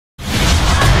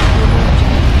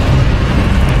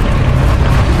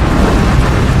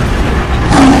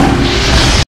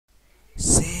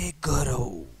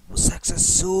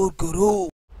Pure Guru.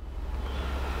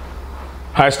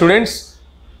 Hi students,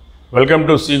 welcome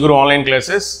to C Guru online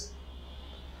classes.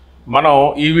 మనం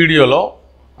ఈ వీడియోలో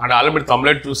అంటే ఆల్రెడీ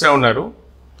తమ్ములేట్ చూసే ఉన్నారు.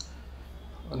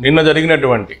 నిన్న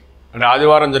జరిగినటువంటి అంటే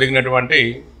ఆదివారం జరిగినటువంటి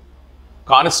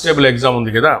కానిస్టేబుల్ ఎగ్జామ్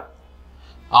ఉంది కదా,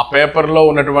 ఆ పేపర్లో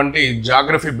ఉన్నటువంటి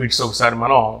జాగ్రఫీ బిట్స్ ఒకసారి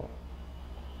మనం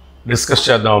డిస్కస్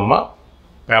చేద్దామమ్మా.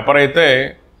 పేపర్ అయితే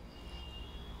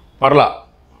పర్లా,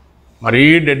 మరీ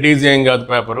డెడ్ ఈజీ ఏం కాదు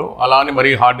పేపరు, అలా అని మరీ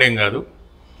హార్డ్ ఏం కాదు,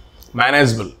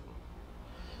 మేనేజబుల్.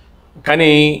 కానీ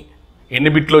ఎన్ని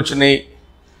బిట్లు వచ్చినాయి,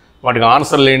 వాటికి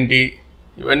ఆన్సర్లు ఏంటి,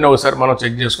 ఇవన్నీ ఒకసారి మనం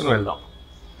చెక్ చేసుకుని వెళ్దాం.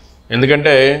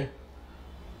 ఎందుకంటే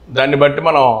దాన్ని బట్టి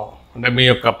మనం అంటే మీ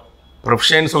యొక్క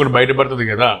ప్రొఫెషన్స్ ఒకటి బయటపడుతుంది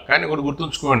కదా. కానీ ఒకటి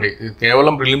గుర్తుంచుకోండి, ఇది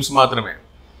కేవలం ప్రిలిమ్స్ మాత్రమే.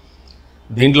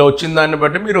 దీంట్లో వచ్చిన దాన్ని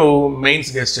బట్టి మీరు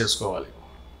మెయిన్స్ గెస్ చేసుకోవాలి,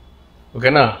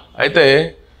 ఓకేనా. అయితే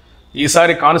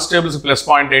ఈసారి కానిస్టేబుల్స్ ప్లస్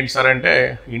పాయింట్ ఏంటి సార్ అంటే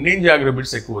ఇండియన్ జాగ్రఫీ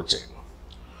బిట్స్ ఎక్కువ వచ్చాయి.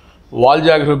 వాల్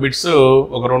జాగ్రఫీ బిట్స్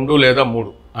ఒక 2 లేదా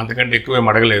 3 అంతకంటే ఎక్కువేం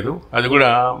అడగలేదు, అది కూడా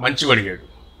మంచిగా అడిగాడు.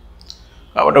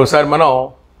 కాబట్టి ఒకసారి మనం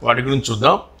వాటి గురించి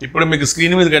చూద్దాం. ఇప్పుడు మీకు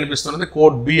స్క్రీన్ మీద కనిపిస్తున్నది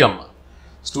కోడ్ బి అమ్మ.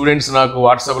 స్టూడెంట్స్ నాకు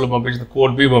వాట్సాప్లో పంపించిన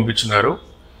కోడ్ బి పంపించున్నారు.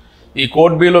 ఈ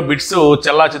కోడ్ బిలో బిట్స్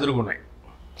చెల్లా చెదురుగున్నాయి,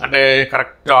 అంటే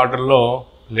కరెక్ట్ ఆర్డర్లో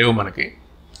లేవు మనకి.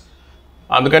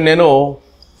 అందుకని నేను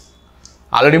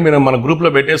ఆల్రెడీ మీరు మన గ్రూప్లో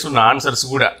పెట్టేస్తున్న ఆన్సర్స్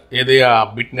కూడా ఏది ఆ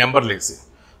బిట్ నెంబర్లు వేసి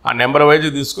ఆ నెంబర్ వైజ్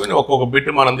తీసుకొని ఒక్కొక్క బిట్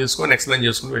మనం తీసుకొని ఎక్స్ప్లెయిన్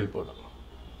చేసుకుని వెళ్ళిపోదాం,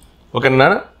 ఓకేనా.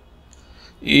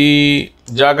 ఈ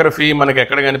జాగ్రఫీ మనకి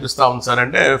ఎక్కడ కనిపిస్తూ ఉంది సార్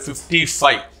అంటే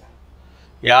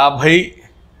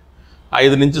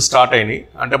 55 నుంచి స్టార్ట్ అయినాయి,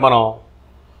 అంటే మనం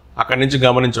అక్కడి నుంచి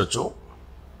గమనించవచ్చు.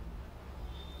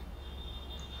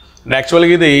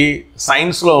 యాక్చువల్గా ఇది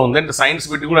సైన్స్లో ఉంది, అంటే సైన్స్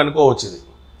బిట్ కూడా అనుకోవచ్చు. ఇది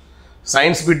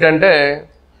సైన్స్ బిట్ అంటే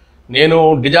నేను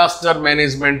డిజాస్టర్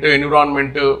మేనేజ్మెంట్,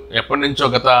 ఎన్విరాన్మెంట్ ఎప్పటి నుంచో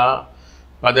గత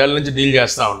 10 ఏళ్ళ నుంచి డీల్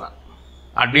చేస్తూ ఉన్నా.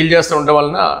 ఆ డీల్ చేస్తూ ఉండడం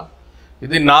వలన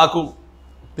ఇది నాకు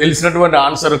తెలిసినటువంటి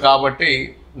ఆన్సర్ కాబట్టి,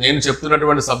 నేను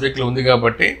చెప్తున్నటువంటి సబ్జెక్టులు ఉంది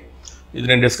కాబట్టి ఇది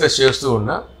నేను డిస్కస్ చేస్తూ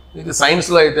ఉన్నా. ఇది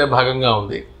సైన్స్లో అయితే భాగంగా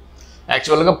ఉంది.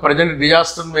 యాక్చువల్గా ప్రజెంట్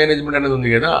డిజాస్టర్ మేనేజ్మెంట్ అనేది ఉంది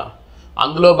కదా,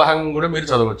 అందులో భాగంగా కూడా మీరు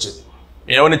చదవచ్చు.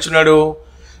 ఏమని ఇచ్చినాడు,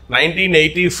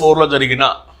 1984లో జరిగిన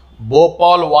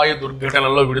భోపాల్ వాయు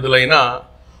దుర్ఘటనలో విడుదలైన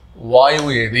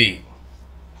వాయువు ఏది?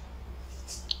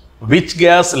 Which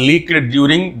gas leaked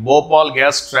during Bhopal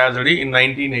gas tragedy in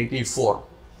 1984?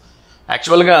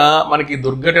 యాక్చువల్గా మనకి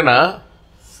దుర్ఘటన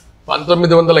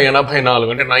 1984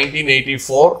 అంటే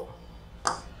 1984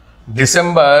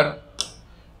 డిసెంబర్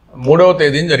 3వ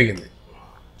తేదీన జరిగింది,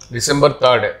 డిసెంబర్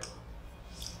 3rd.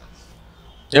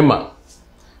 ఏమ్మా,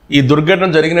 ఈ దుర్ఘటన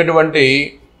జరిగినటువంటి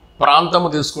ప్రాంతము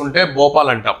తీసుకుంటే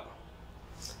భోపాల్ అంటాం,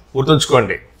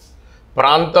 గుర్తుంచుకోండి.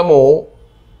 ప్రాంతము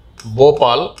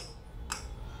భోపాల్.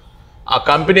 ఆ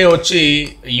కంపెనీ వచ్చి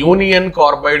యూనియన్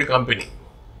కార్బైడ్ కంపెనీ.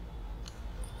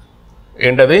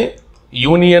 ఏంటది?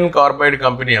 యూనియన్ కార్బైడ్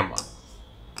కంపెనీ అమ్మ,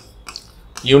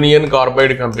 యూనియన్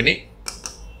కార్బైడ్ కంపెనీ.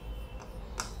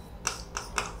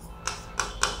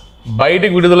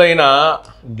 బయటికి విడుదలైన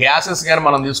గ్యాసెస్ కానీ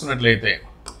మనం తీసుకున్నట్లయితే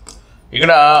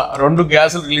ఇక్కడ 2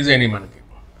 గ్యాసులు రిలీజ్ అయినాయి మనకి.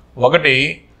 ఒకటి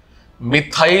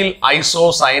మిథైల్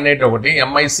ఐసోసైనేట్, ఒకటి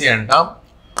MIC అంటాం.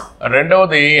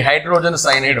 రెండవది హైడ్రోజన్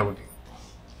సైనైడ్, ఒకటి.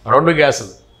 2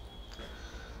 గ్యాసులు.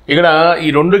 ఇక్కడ ఈ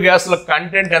 2 గ్యాసుల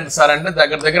కంటెంట్ ఎంత సార్ అంటే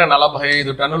దగ్గర దగ్గర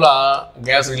 45 టన్నుల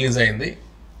గ్యాస్ రిలీజ్ అయింది.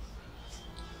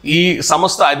 ఈ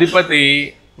సంస్థ అధిపతి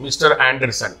మిస్టర్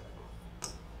ఆండర్సన్.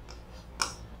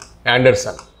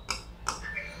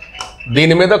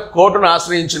 దీని మీద కోర్టును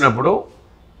ఆశ్రయించినప్పుడు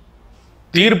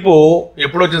తీర్పు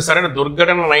ఎప్పుడు వచ్చింది సరే,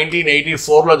 దుర్ఘటన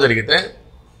 1984లో జరిగితే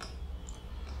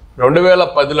 2010లో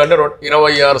అంటే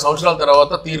 26 సంవత్సరాల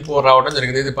తర్వాత తీర్పు రావడం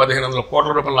జరిగింది. ఇది 1500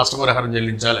 కోట్ల రూపాయల నష్టపరిహారం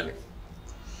చెల్లించాలని.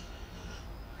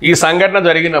 ఈ సంఘటన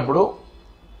జరిగినప్పుడు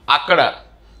అక్కడ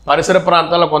పరిసర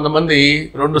ప్రాంతాల్లో కొంతమంది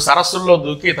 2 సరస్సుల్లో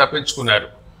దూకి తప్పించుకున్నారు.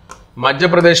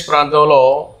 మధ్యప్రదేశ్ ప్రాంతంలో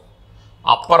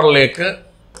అప్పర్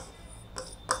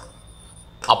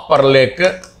లేక్,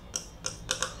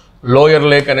 లోయర్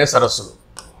లేక్ అనే సరస్సులు.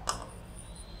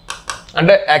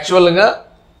 అంటే యాక్చువల్గా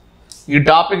ఈ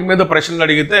టాపిక్ మీద ప్రశ్నలు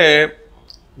అడిగితే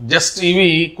జస్ట్ ఇవి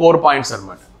కోర్ పాయింట్స్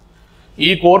అనమాట. ఈ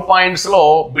కోర్ పాయింట్స్లో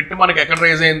బిట్ మనకి ఎక్కడ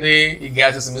రైజ్ అయింది? ఈ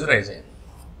గ్యాసెస్ మీద రైజ్ అయింది,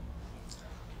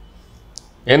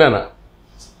 ఏనా.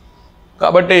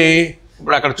 కాబట్టి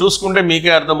ఇప్పుడు అక్కడ చూసుకుంటే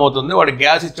మీకే అర్థమవుతుంది. వాడు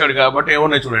గ్యాస్ ఇచ్చాడు కాబట్టి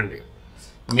ఏమున్నాయి చూడండి.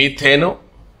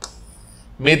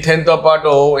 మీథేన్తో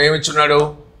పాటు ఏమిచ్చున్నాడు?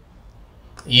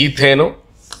 Ethane,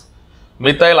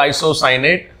 methyl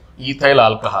isocyanate, ethyl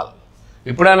alcohol.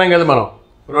 ఇప్పుడు అన్నాం కదా మనం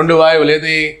 2 వాయువులు,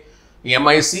 ఏది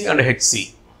MIC అండ్ HC.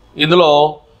 ఇందులో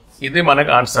ఇది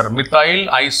మనకు ఆన్సర్ మిథైల్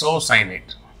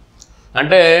ఐసోసైనేట్.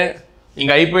 అంటే ఇంక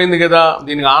అయిపోయింది కదా,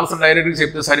 దీనికి ఆన్సర్ డైరెక్ట్గా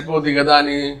చెప్తే సరిపోద్ది కదా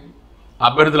అని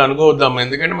అభ్యర్థులు అనుకోవద్దాం.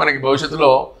 ఎందుకంటే మనకి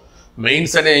భవిష్యత్తులో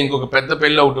మెయిన్స్ అనే ఇంకొక పెద్ద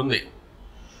పెళ్ళి ఒకటి ఉంది.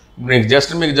 మీకు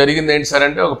జస్ట్ మీకు జరిగింది ఏంటి సార్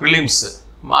అంటే ఒక ప్రిలిమ్స్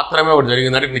మాత్రమే ఒకటి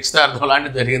జరిగింది, అంటే నిశ్చితార్థం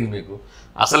లాంటిది జరిగింది. మీకు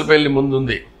అసలు పెళ్ళి ముందు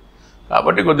ఉంది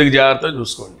కాబట్టి కొద్దిగా జాగ్రత్తగా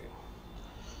చూసుకోండి.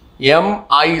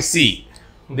 ఎంఐసి,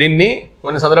 దీన్ని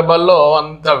కొన్ని సందర్భాల్లో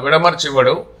అంత విడమర్చి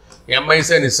ఇవ్వడు,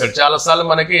 ఎంఐసి అని ఇస్తాడు. చాలాసార్లు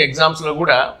మనకి ఎగ్జామ్స్లో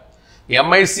కూడా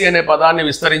ఎంఐసి అనే పదాన్ని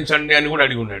విస్తరించండి అని కూడా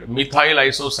అడిగి ఉన్నాడు, మిథైల్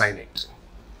ఐసోసైనేట్.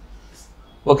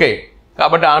 ఓకే,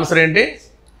 కాబట్టి ఆన్సర్ ఏంటి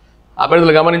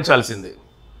అభ్యర్థులు గమనించాల్సింది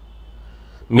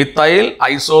మిథైల్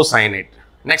ఐసోసైనేట్.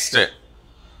 నెక్స్ట్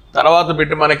తర్వాత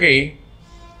బిట్ మనకి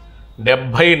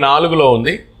 74లో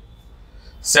ఉంది,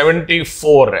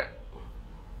 74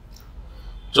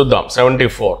 చూద్దాం.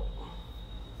 74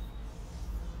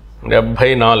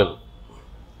 74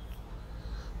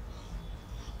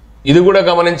 ఇది కూడా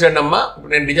గమనించండి అమ్మా.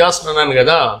 ఇప్పుడు నేను డిజాస్టర్ అన్నాను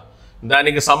కదా,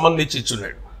 దానికి సంబంధించి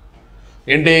ఇచ్చున్నాడు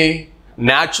ఏంటి,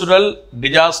 natural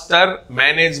disaster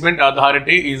management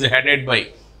authority is headed by,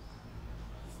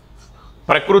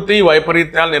 ప్రకృతి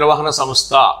వైపరీత్యాల నిర్వహణ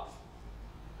సంస్థ,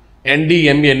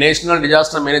 NDMA, national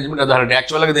disaster management authority.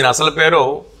 యాక్చువల్గా దీని అసలు పేరు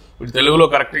ఇప్పుడు తెలుగులో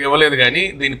కరెక్ట్గా ఇవ్వలేదు, కానీ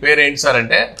దీని పేరు ఏంటి సార్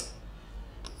అంటే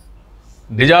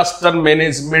డిజాస్టర్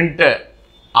మేనేజ్మెంట్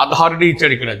అథారిటీ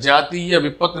ఇచ్చాడు ఇక్కడ, జాతీయ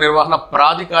విపత్తు నిర్వహణ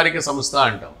ప్రాధికారిక సంస్థ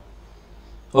అంటాం.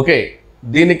 ఓకే,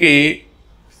 దీనికి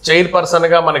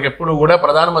చైర్పర్సన్గా మనకి ఎప్పుడు కూడా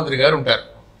ప్రధానమంత్రి గారు ఉంటారు.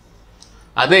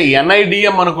 అదే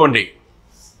NIDM అనుకోండి,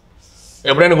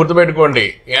 ఎప్పుడైనా గుర్తుపెట్టుకోండి,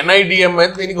 NIDM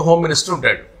అయితే దీనికి హోమ్ మినిస్టర్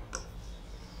ఉంటాడు.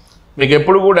 మీకు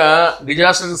ఎప్పుడు కూడా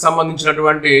డిజాస్టర్కి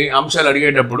సంబంధించినటువంటి అంశాలు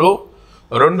అడిగేటప్పుడు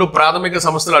 2 ప్రాథమిక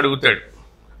సంస్థలు అడుగుతాడు.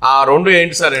 ఆ 2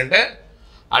 ఏంటి సార్ అంటే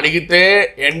అడిగితే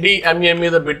NDMA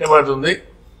మీద పెట్టబడుతుంది,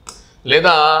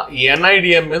 లేదా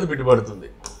NIDM మీద పెట్టబడుతుంది.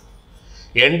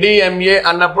 NDMA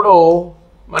అన్నప్పుడు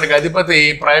మనకి అధిపతి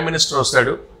ప్రైమ్ మినిస్టర్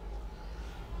వస్తాడు,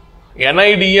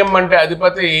 NIDM అంటే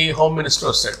అధిపతి హోమ్ మినిస్టర్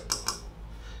వస్తాడు.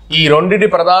 ఈ రెండింటి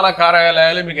ప్రధాన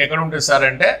కార్యాలయాలు మీకు ఎక్కడ ఉంటాయి సార్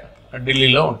అంటే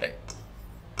ఢిల్లీలో ఉంటాయి.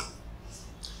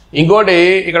 ఇంకోటి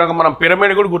ఇక్కడ మనం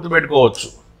పిరమిడ్ కూడా గుర్తుపెట్టుకోవచ్చు.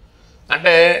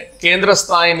 అంటే కేంద్ర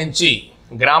స్థాయి నుంచి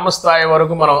గ్రామ స్థాయి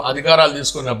వరకు మనం అధికారాలు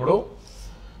తీసుకున్నప్పుడు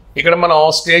ఇక్కడ మనం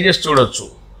స్టేజెస్ చూడొచ్చు.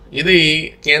 ఇది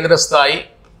కేంద్ర స్థాయి,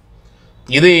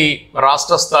 ఇది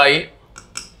రాష్ట్ర స్థాయి,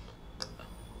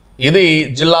 ఇది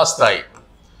జిల్లా స్థాయి.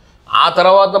 ఆ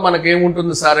తర్వాత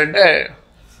మనకేముంటుంది సార్ అంటే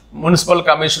మున్సిపల్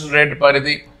కమిషనరేట్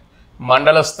పరిధి,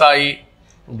 మండల స్థాయి,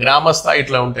 గ్రామ స్థాయి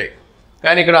ఇట్లా ఉంటాయి.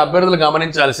 కానీ ఇక్కడ అభ్యర్థులు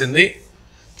గమనించాల్సింది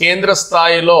కేంద్ర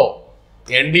స్థాయిలో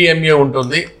NDMA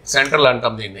ఉంటుంది, సెంట్రల్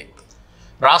అంటాం దీన్ని.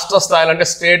 రాష్ట్ర స్థాయిలో అంటే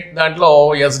స్టేట్ దాంట్లో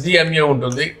SDMA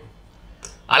ఉంటుంది,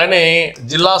 అలానే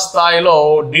జిల్లా స్థాయిలో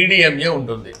DDMA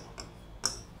ఉంటుంది.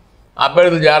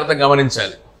 అభ్యర్థులు జాగ్రత్తగా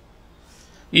గమనించాలి.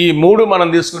 ఈ 3 మనం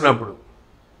తీసుకున్నప్పుడు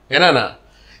ఏనా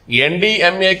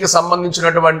NDMAకి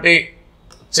సంబంధించినటువంటి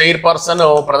చైర్పర్సన్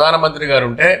ప్రధానమంత్రి గారు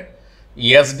ఉంటే,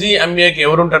 SDMAకి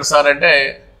ఎవరు ఉంటారు సార్ అంటే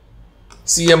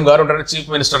CM గారు ఉంటారు, చీఫ్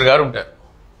మినిస్టర్ గారు ఉంటారు.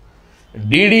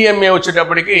 DDMA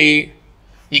వచ్చేటప్పటికి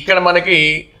ఇక్కడ మనకి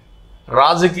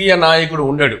రాజకీయ నాయకుడు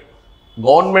ఉండడు,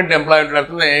 గవర్నమెంట్ ఎంప్లాయీ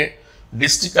ఉంటే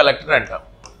డిస్ట్రిక్ట్ కలెక్టర్ అంటాం.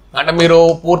 అంటే మీరు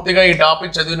పూర్తిగా ఈ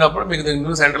టాపిక్ చదివినప్పుడు మీకు దీని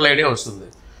గురించి సెంట్రల్ ఐడియా వస్తుంది.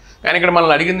 కానీ ఇక్కడ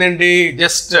మనల్ని అడిగింది ఏంటి,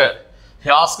 just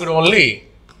asked only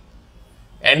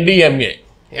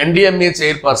NDMA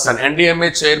chairperson, NDMA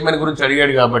chairman గురించి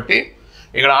అడిగాడు. కాబట్టి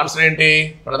ఇక్కడ ఆన్సర్ ఏంటి,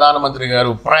 ప్రధానమంత్రి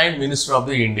గారు, prime minister of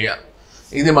the India.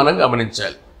 ఇది మనం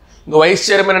గమనించాలి. ఇంకా వైస్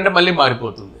చైర్మన్ అంటే మళ్ళీ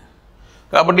మారిపోతుంది.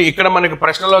 కాబట్టి ఇక్కడ మనకి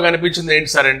ప్రశ్నలో కనిపించింది ఏంటి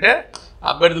సార్ అంటే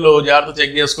అభ్యర్థులు జాగ్రత్త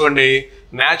చెక్ చేసుకోండి,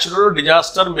 natural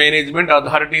disaster management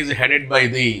authority is headed by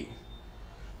the,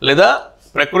 లేదా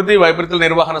ప్రకృతి వైపరీత్యాల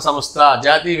నిర్వహణ సంస్థ,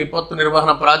 జాతీయ విపత్తు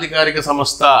నిర్వహణ ప్రాధికారిక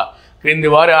సంస్థ క్రింది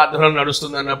వారి ఆధ్వర్యంలో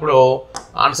నడుస్తుంది అన్నప్పుడు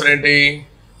ఆన్సర్ ఏంటి,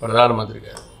 ప్రధానమంత్రి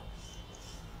గారు.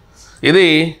 ఇది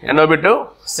ఎన్నో బిట్టు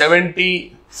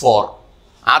 74.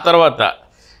 ఆ తర్వాత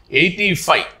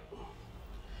 85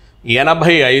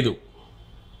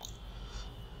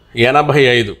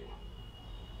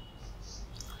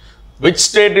 which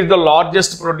state is the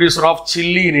largest producer of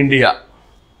chilli in India?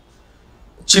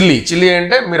 Chilli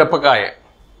అంటే మిరపకాయ.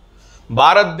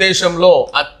 భారతదేశంలో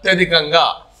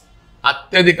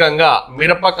అత్యధికంగా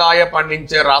మిరపకాయ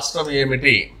పండించే రాష్ట్రం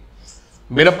ఏమిటి?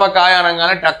 మిరపకాయ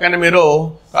అనగానే టక్కని మీరు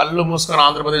కళ్ళు మూసుకొని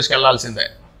ఆంధ్రప్రదేశ్కి వెళ్ళాల్సిందే,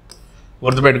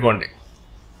 గుర్తుపెట్టుకోండి.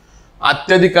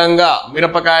 అత్యధికంగా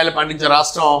మిరపకాయలు పండించే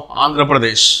రాష్ట్రం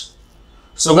ఆంధ్రప్రదేశ్.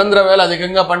 సుగంధ వేలు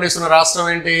అధికంగా పండిస్తున్న రాష్ట్రం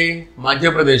ఏంటి?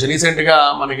 మధ్యప్రదేశ్. రీసెంట్గా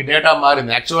మనకి డేటా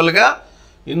మారింది. యాక్చువల్గా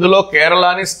ఇందులో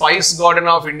కేరళని స్పైస్ గార్డెన్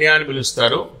ఆఫ్ ఇండియా అని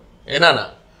పిలుస్తారు, ఏనా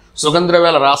సుగంధ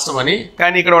వేల రాష్ట్రం అని.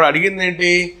 కానీ ఇక్కడ వాడు అడిగింది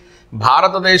ఏంటి,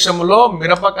 భారతదేశంలో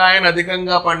మిరపకాయను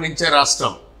అధికంగా పండించే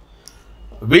రాష్ట్రం.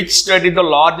 Which state is the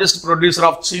largest producer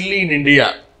of chilli in India?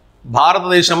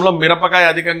 భారతదేశంలో మిరపకాయ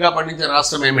అధికంగా పండించే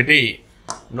రాష్ట్రం ఏమిటి?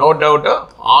 నో డౌట్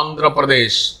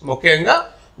ఆంధ్రప్రదేశ్, ముఖ్యంగా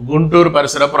గుంటూరు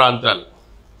పరిసర ప్రాంతాలు.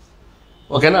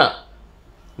 ఓకేనా?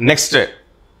 Next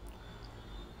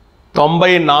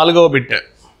 94వ bit,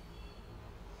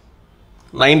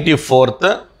 94th.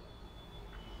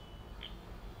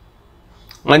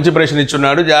 మంచి ప్రశ్న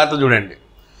ఇచ్చున్నాడు, జాగ్రత్త చూడండి.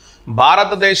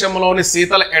 భారతదేశంలోని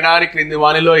శీతల ఎడారి క్రింది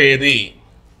వానిలో ఏది?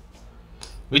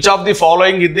 Which of the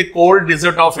following is the cold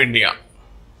desert of India?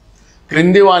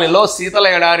 క్రింది వానిలో శీతల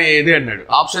ఎడారి ఏది అన్నాడు.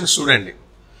 ఆప్షన్స్ చూడండి.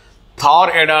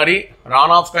 థార్ ఎడారి,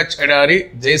 రాన్ ఆఫ్ కచ్ ఎడారి,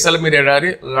 జైసల్మీర్ ఎడారి,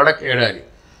 లడక్ ఎడారి.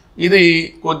 ఇది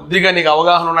కొద్దిగా నీకు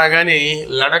అవగాహన ఉన్నా కానీ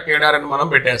లడక్ ఎడారి అని మనం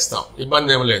పెట్టేస్తాం,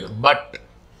 ఇబ్బంది ఏం లేదు. బట్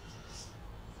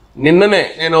నిన్ననే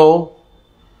నేను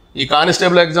ఈ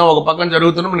కానిస్టేబుల్ ఎగ్జామ్ ఒక పక్కన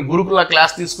జరుగుతున్న మన గురుకుల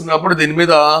క్లాస్ తీసుకున్నప్పుడు దీని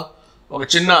మీద ఒక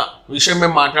చిన్న విషయం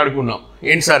మేము మాట్లాడుకున్నాం.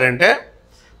 ఏంటి సార్ అంటే,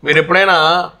 మీరు ఎప్పుడైనా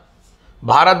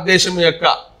భారతదేశం యొక్క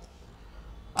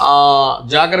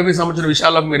జాగ్రఫీ సంబంధించిన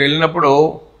విషయాలకు మీరు వెళ్ళినప్పుడు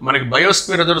మనకి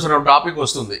బయోస్పియర్ రిజర్వ్స్ అనే టాపిక్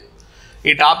వస్తుంది.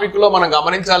 ఈ టాపిక్లో మనం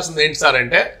గమనించాల్సింది ఏంటి సార్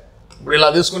అంటే, ఇప్పుడు ఇలా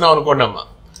తీసుకున్నాం అనుకోండి అమ్మా,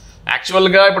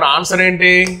 యాక్చువల్గా ఇప్పుడు ఆన్సర్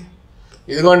ఏంటి?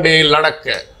 ఇదిగోండి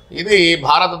లడక్, ఇది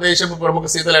భారతదేశపు ప్రముఖ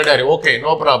శీతల ఎడారి. Okay,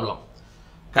 no problem.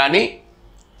 కానీ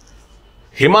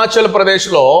హిమాచల్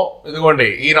ప్రదేశ్లో ఇదిగోండి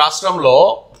ఈ రాష్ట్రంలో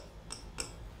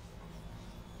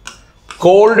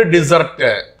కోల్డ్ డిజర్ట్,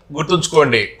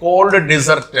 గుర్తుంచుకోండి, కోల్డ్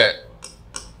డిజర్ట్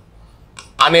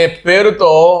అనే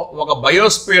పేరుతో ఒక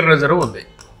బయోస్పియర్ రిజర్వ్ ఉంది.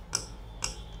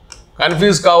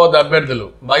 కన్ఫ్యూజ్ కావద్దు అభ్యర్థులు,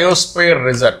 బయోస్పియర్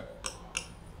రిజర్వ్.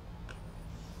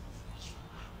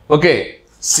 ఓకే,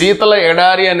 శీతల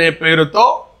ఎడారి అనే పేరుతో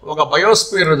ఒక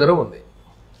బయోస్పియర్ రిజర్వ్ ఉంది.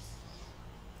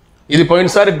 ఇది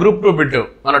పోయినసారి గ్రూప్ 2 బిట్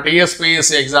మన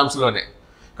టీఎస్పీఎస్సీ ఎగ్జామ్స్లోనే.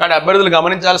 కానీ అభ్యర్థులు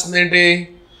గమనించాల్సింది ఏంటి?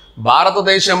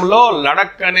 భారతదేశంలో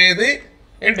లడక్ అనేది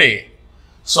ఏంటి?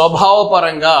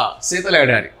 స్వభావపరంగా శీతల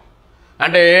ఎడారి.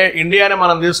 అంటే ఇండియాని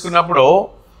మనం తీసుకున్నప్పుడు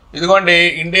ఇదిగోండి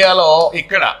ఇండియాలో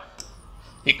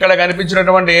ఇక్కడ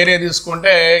కనిపించినటువంటి ఏరియా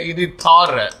తీసుకుంటే ఇది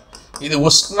థార్, ఇది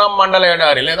ఉష్ణ మండల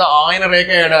ఎడారి లేదా ఆయన రేఖ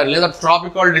ఎడారి లేదా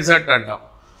ట్రాపికల్ డిజర్ట్ అంటాం.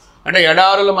 అంటే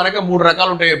ఎడారులు మనకి 3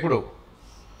 రకాలు ఉంటాయి ఎప్పుడు.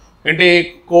 ఏంటి?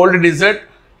 Cold desert,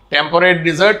 temperate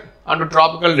desert and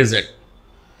tropical desert.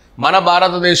 మన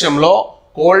భారతదేశంలో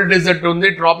కోల్డ్ డిజర్ట్ ఉంది,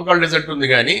 ట్రాపికల్ డిజర్ట్ ఉంది,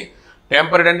 కానీ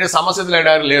టెంపరేట్ అంటే సమశీతల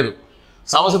ఎడారి లేదు.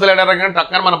 సమశీతల ఎడారి కానీ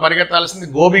టక్కన మనం పరిగెత్తాల్సింది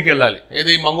గోబీకి వెళ్ళాలి,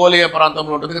 ఏది మంగోలియా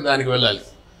ప్రాంతంలో ఉంటుంది, దానికి వెళ్ళాలి.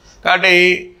 కాబట్టి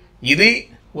ఇది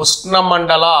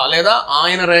ఉష్ణమండల లేదా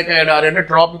ఆయన రేఖ ఎడారి అంటే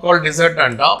ట్రాపికల్ డిజర్ట్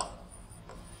అంటాం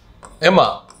ఏమా.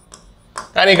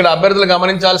 కానీ ఇక్కడ అభ్యర్థులు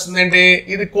గమనించాల్సింది ఏంటి?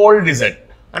 ఇది కోల్డ్ డిజర్ట్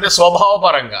అంటే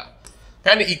స్వభావపరంగా.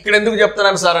 కానీ ఇక్కడ ఎందుకు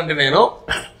చెప్తున్నాను సార్ అంటే, నేను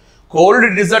కోల్డ్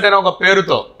డిజర్ట్ అనే ఒక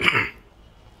పేరుతో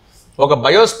ఒక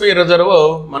బయోస్పియర్ రిజర్వ్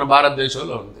మన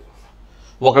భారతదేశంలో ఉంది.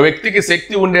 ఒక వ్యక్తికి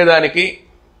శక్తి ఉండేదానికి,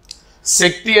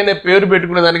 శక్తి అనే పేరు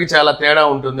పెట్టుకునేదానికి చాలా తేడా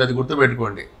ఉంటుంది, అది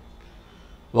గుర్తుపెట్టుకోండి.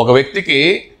 ఒక వ్యక్తికి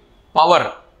పవర్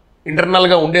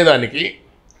ఇంటర్నల్గా ఉండేదానికి,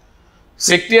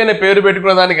 శక్తి అనే పేరు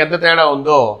పెట్టుకునేదానికి ఎంత తేడా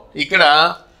ఉందో, ఇక్కడ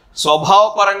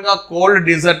స్వభావపరంగా కోల్డ్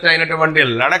డిజర్ట్ అయినటువంటి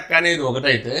లడక్ అనేది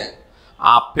ఒకటైతే,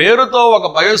 ఆ పేరుతో ఒక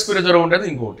బయోస్పియర్ రిజర్వ్ ఉండేది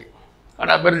ఇంకోటి.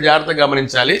 కాబట్టి అభ్యర్థులు జాగ్రత్తగా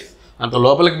గమనించాలి. అంత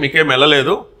లోపలికి మీకేం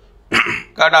వెళ్ళలేదు.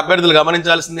 కాబట్టి అభ్యర్థులు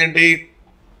గమనించాల్సింది ఏంటి?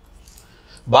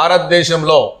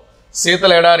 భారతదేశంలో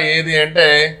శీతల ఎడారి ఏది అంటే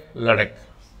లడక్.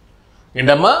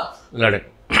 ఏంటమ్మా? లడక్.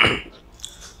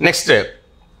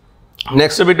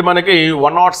 నెక్స్ట్ బిట్ మనకి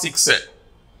 106,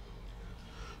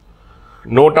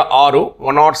 106,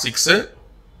 106.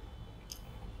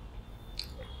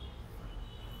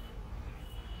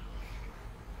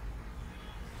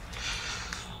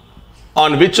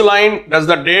 On which line does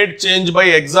the date change by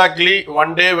exactly 1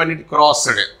 day when it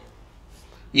crossed?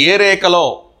 ఏ రేఖలో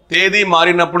తేదీ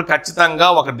మారినప్పుడు ఖచ్చితంగా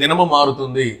ఒక దినము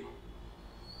మారుతుంది?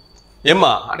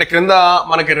 ఏమ్మా అంటే క్రింద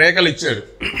మనకి రేఖలు ఇచ్చాడు.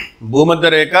 భూమధ్య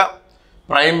రేఖ,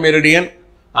 ప్రైమ్ మెరిడియన్,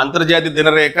 అంతర్జాతీయ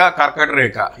దినరేఖ, కర్కట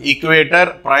రేఖ,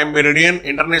 equator, prime meridian,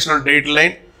 international date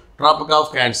line, trophic of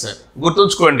cancer.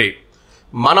 గుర్తుంచుకోండి,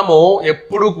 మనము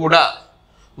ఎప్పుడు కూడా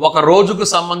ఒక రోజుకు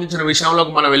సంబంధించిన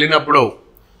విషయంలోకి మనం వెళ్ళినప్పుడు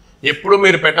ఎప్పుడు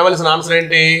మీరు పెట్టవలసిన ఆన్సర్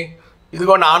ఏంటి?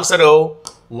 ఇదిగోండి ఆన్సరు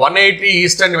 180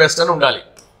 ఈస్ట్ అండ్ వెస్ట్ అని ఉండాలి.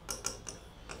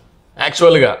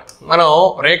 యాక్చువల్గా మనం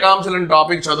రేఖాంశాలను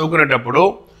టాపిక్ చదువుకునేటప్పుడు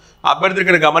అభ్యర్థి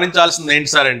ఇక్కడ గమనించాల్సింది ఏంటి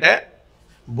సార్ అంటే,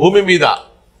 భూమి మీద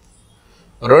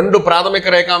 2 ప్రాథమిక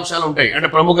రేఖాంశాలు ఉంటాయి, అంటే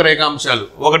ప్రముఖ రేఖాంశాలు.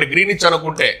 ఒకటి గ్రీనిచ్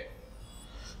అనుకుంటే,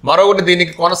 మరొకటి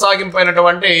దీనికి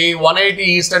కొనసాగింపైనటువంటి 180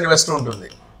 ఈస్ట్ అండ్ వెస్ట్ ఉంటుంది.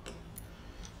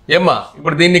 ఏమ్మా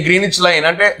ఇప్పుడు దీన్ని గ్రీనిచ్ లైన్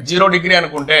అంటే 0 డిగ్రీ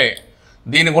అనుకుంటే,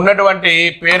 దీనికి ఉన్నటువంటి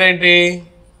పేరేంటి?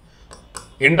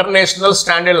 International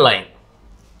standard line.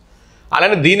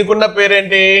 అలానే దీనికి ఉన్న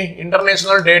పేరేంటి?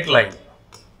 International date line.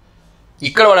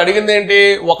 ఇక్కడ వాడు అడిగింది ఏంటి?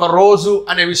 ఒక రోజు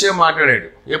అనే విషయం మాట్లాడాడు.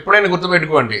 ఎప్పుడైనా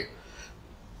గుర్తుపెట్టుకోండి,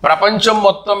 ప్రపంచం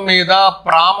మొత్తం మీద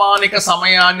ప్రామాణిక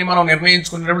సమయాన్ని మనం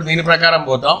నిర్ణయించుకునేటప్పుడు దీని ప్రకారం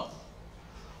పోతాం.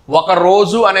 ఒక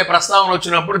రోజు అనే ప్రస్తావన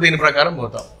వచ్చినప్పుడు దీని ప్రకారం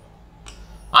పోతాం.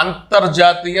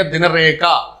 అంతర్జాతీయ దినరేఖ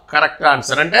కరెక్ట్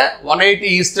ఆన్సర్. అంటే 180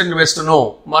 ఈస్ట్ అండ్ వెస్ట్ను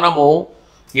మనము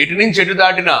ఎటు నుంచి ఎటు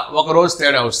దాటినా ఒక రోజు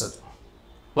తేడా వస్తుంది.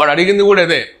 వాడు అడిగింది కూడా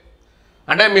అదే.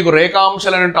 అంటే మీకు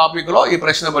రేఖాంశాలు అనే టాపిక్లో ఈ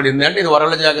ప్రశ్న పడింది. అంటే ఇది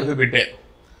వరల్డ్ జాగ్రఫీ బిట్టే.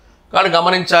 కానీ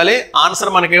గమనించాలి,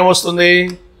 ఆన్సర్ మనకేమొస్తుంది?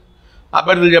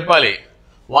 అభ్యర్థులు చెప్పాలి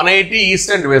 180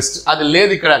 ఈస్ట్ అండ్ వెస్ట్. అది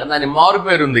లేదు ఇక్కడ, దాని మారు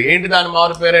పేరు ఉంది. ఏంటి దాని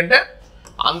మారు పేరు అంటే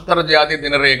అంతర్జాతీయ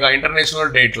దినరేఖ, international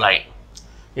date line.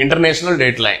 International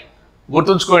date line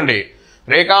గుర్తుంచుకోండి.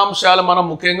 రేఖాంశాలు మనం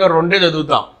ముఖ్యంగా రెండే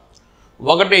చదువుతాం.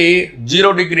 ఒకటి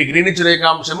 0 డిగ్రీ గ్రీనిచ్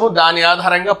రేఖాంశము, దాని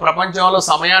ఆధారంగా ప్రపంచంలో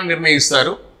సమయాన్ని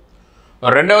నిర్ణయిస్తారు.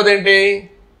 రెండవది ఏంటి?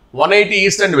 180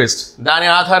 ఈస్ట్ అండ్ వెస్ట్, దాని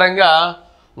ఆధారంగా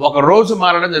ఒక రోజు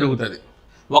మారడం జరుగుతుంది.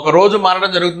 ఒక రోజు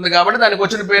మారడం జరుగుతుంది కాబట్టి దానికి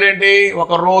వచ్చిన పేరేంటి?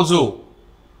 ఒక రోజు,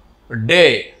 డే.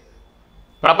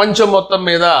 ప్రపంచం మొత్తం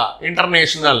మీద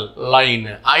ఇంటర్నేషనల్ లైన్,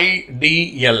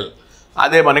 IDL.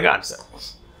 అదే మనకి ఆన్సర్.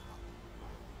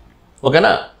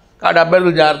 ఓకేనా? కాబట్టి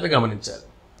అభ్యర్థులు జాగ్రత్తగా గమనించాలి.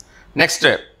 నెక్స్ట్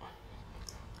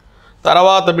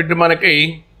తర్వాత బిట్ మనకి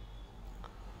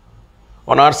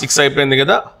 106 అయిపోయింది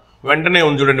కదా, వెంటనే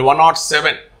ఉంది చూడండి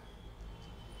 107.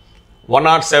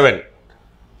 107.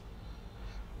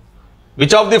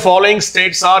 Which of the following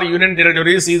states or union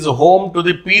territories is home to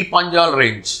the Pir Panjal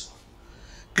range?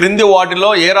 క్రింది వాటిలో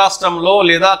ఏ రాష్ట్రంలో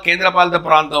లేదా కేంద్రపాలిత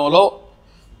ప్రాంతంలో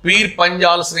పీర్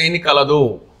పంజాల్ శ్రేణి కలదు?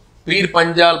 పీర్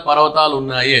పంజాల్ పర్వతాలు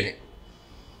ఉన్నాయి అని.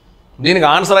 దీనికి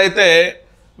ఆన్సర్ అయితే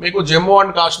మీకు జమ్మూ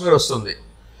అండ్ కాశ్మీర్ వస్తుంది.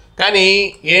 కానీ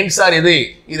ఏంటి సార్ ఇది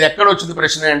ఎక్కడ వచ్చింది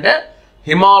ప్రశ్న అంటే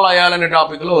హిమాలయాలు అనే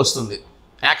టాపిక్లో వస్తుంది.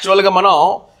 యాక్చువల్గా మనం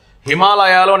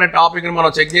హిమాలయాలు అనే టాపిక్ని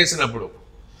మనం చెక్ చేసినప్పుడు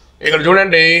ఇక్కడ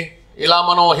చూడండి, ఇలా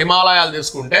మనం హిమాలయాలు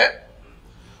తీసుకుంటే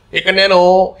ఇక్కడ నేను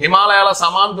హిమాలయాల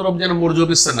సమాంతర విభజన 3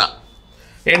 చూపిస్తున్నా.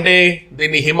 ఏంటి?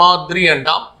 దీన్ని హిమాద్రి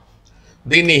అంటాం,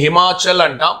 దీన్ని హిమాచల్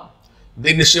అంటాం,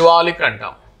 దీన్ని శివాలిక్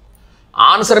అంటాం.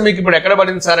 ఆన్సర్ మీకు ఇప్పుడు ఎక్కడ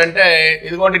పడింది సార్ అంటే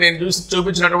ఇదిగోండి నేను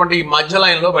చూపించినటువంటి ఈ మధ్య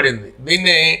లైన్లో పడింది.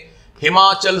 దీన్ని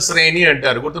హిమాచల్ శ్రేణి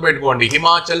అంటారు. గుర్తుపెట్టుకోండి,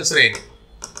 హిమాచల్ శ్రేణి.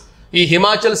 ఈ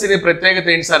హిమాచల్ శ్రేణి ప్రత్యేకత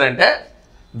ఏంటి సార్ అంటే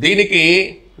దీనికి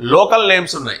లోకల్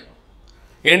నేమ్స్ ఉన్నాయి.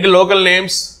 ఏంటి local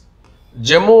names?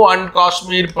 Jammu and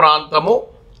Kashmir ప్రాంతము,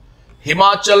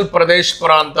 హిమాచల్ ప్రదేశ్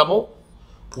ప్రాంతము,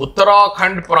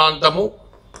 ఉత్తరాఖండ్ ప్రాంతము,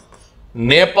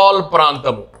 నేపాల్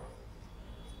ప్రాంతము.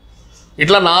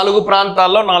 ఇట్లా 4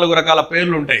 ప్రాంతాల్లో 4 రకాల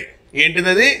పేర్లు ఉంటాయి.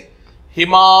 ఏంటిది?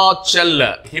 హిమాచల్.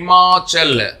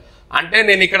 హిమాచల్ అంటే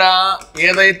నేను ఇక్కడ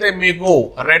ఏదైతే మీకు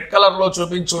రెడ్ కలర్లో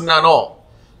చూపించున్నానో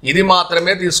ఇది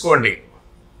మాత్రమే తీసుకోండి.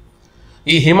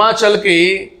 ఈ హిమాచల్కి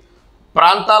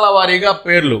ప్రాంతాల వారీగా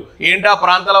పేర్లు. ఏంటి ఆ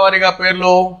ప్రాంతాల వారీగా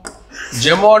పేర్లు?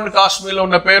 జమ్మూ అండ్ కాశ్మీర్లో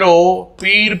ఉన్న పేరు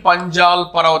పీర్ పంజాల్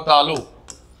పర్వతాలు.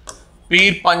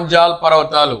 పీర్ పంజాల్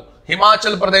పర్వతాలు.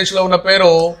 హిమాచల్ ప్రదేశ్లో ఉన్న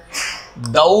పేరు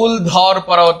దౌల్ధార్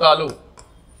పర్వతాలు.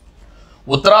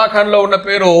 ఉత్తరాఖండ్లో ఉన్న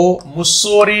పేరు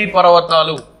ముస్సోరీ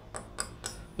పర్వతాలు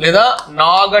లేదా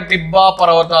నాగటిబ్బా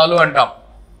పర్వతాలు అంటాం.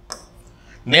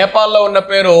 నేపాల్లో ఉన్న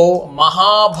పేరు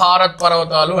మహాభారత్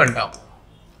పర్వతాలు అంటాం.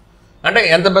 అంటే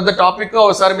ఎంత పెద్ద టాపిక్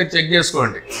ఒకసారి మీరు చెక్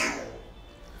చేసుకోండి.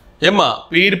 ఏమ్మా?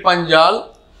 పీర్ పంజాల్,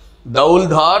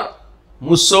 దౌల్ధార్,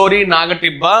 ముస్సోరీ,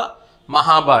 నాగటిబ్బా,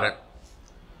 మహాభారత్.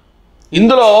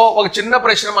 ఇందులో ఒక చిన్న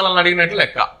ప్రశ్న మనల్ని అడిగినట్లు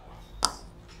లెక్క.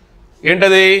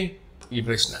 ఏంటది ఈ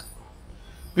ప్రశ్న?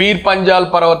 పీర్ పంజాల్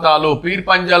పర్వతాలు. పీర్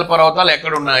పంజాల్ పర్వతాలు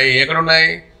ఎక్కడున్నాయి?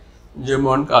 జమ్మూ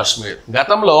అండ్ కాశ్మీర్.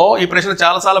 గతంలో ఈ ప్రశ్న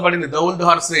చాలాసార్లు పడింది.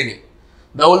 దౌల్ధార్ శ్రేణి.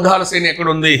 దౌల్ధార్ శ్రేణి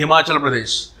ఎక్కడుంది? హిమాచల్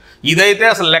ప్రదేశ్. ఇదైతే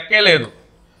అసలు లెక్కే లేదు.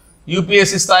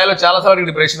 యూపీఎస్సీ స్థాయిలో చాలాసార్లు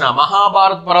అడిగిన ప్రశ్న.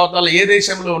 మహాభారత్ పర్వతాలు ఏ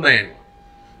దేశంలో ఉన్నాయని?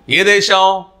 ఏ దేశం?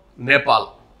 నేపాల్.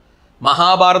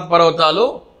 మహాభారత్ పర్వతాలు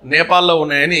నేపాల్లో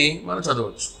ఉన్నాయని మనం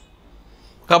చదవచ్చు.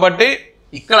 కాబట్టి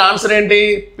ఇక్కడ ఆన్సర్ ఏంటి?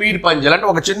 పీర్ పంజాల్. అంటే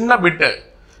ఒక చిన్న బిట్.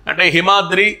 అంటే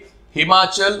హిమాద్రి,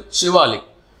 హిమాచల్, శివాలిక్.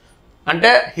 అంటే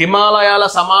హిమాలయాల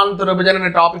సమాంతర విభజన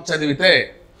అనే టాపిక్ చదివితే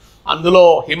అందులో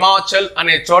హిమాచల్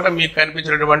అనే చోట మీకు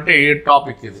కనిపించినటువంటి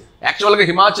టాపిక్ ఇది. యాక్చువల్గా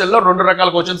హిమాచల్లో 2 రకాల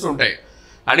క్వశ్చన్స్ ఉంటాయి.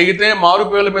 అడిగితే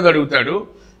మారుపేర్ల మీద అడుగుతాడు,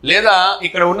 లేదా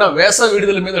ఇక్కడ ఉన్న వేసవి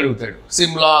విడుదల మీద అడుగుతాడు.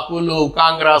 సిమ్లా, కులు,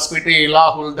 కాంగ్రా, స్పిటి,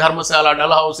 లాహుల్, ధర్మశాల,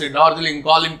 డల్హౌసీ, డార్జిలింగ్,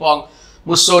 కాలింపాంగ్,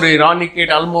 ముస్సోరీ,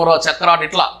 రాణికేట్, అల్మోరా, చక్రాట్.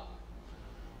 ఇట్లా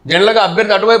జనరల్గా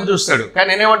అభ్యర్థి అటువైపు చూస్తాడు. కానీ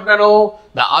నేనేమంటున్నాను?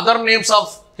 The other names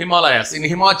of Himalayas in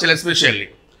Himachal especially.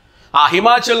 ఆ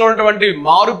హిమాచల్లో ఉన్నటువంటి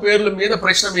మారు పేర్ల మీద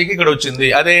ప్రశ్న మీకు ఇక్కడ వచ్చింది.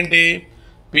 అదేంటి?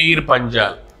 పీర్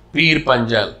పంజాల్. పీర్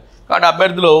పంజాల్. కాబట్టి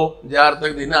అభ్యర్థులు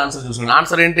జాగ్రత్తగా దీన్ని ఆన్సర్ చూసుకోండి.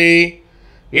 ఆన్సర్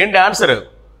ఏంటి ఆన్సర్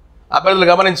అభ్యర్థులు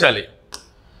గమనించాలి.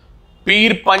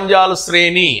 పీర్ పంజాల్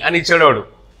శ్రేణి అని ఇచ్చాడు.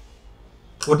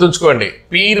 గుర్తుంచుకోండి,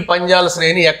 పీర్ పంజాల్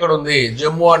శ్రేణి ఎక్కడుంది?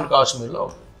 జమ్మూ అండ్ కాశ్మీర్లో.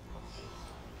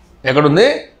 ఎక్కడుంది?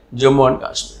 జమ్మూ అండ్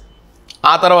కాశ్మీర్.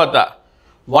 ఆ తర్వాత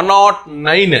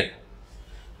 109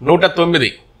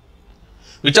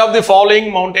 which of the following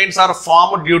mountains are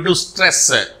formed due to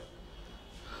stress?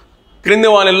 క్రింది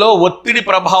వానిలో ఒత్తిడి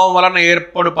ప్రభావం వలన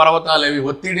ఏర్పడు పర్వతాలు ఏవి?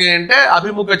 ఒత్తిడి అంటే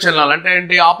అభిముఖ చలనాలు, అంటే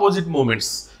ఏంటి? ఆపోజిట్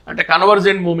మూమెంట్స్, అంటే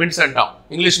కన్వర్జెంట్ మూమెంట్స్ అంటాం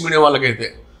ఇంగ్లీష్ మీడియం వాళ్ళకైతే.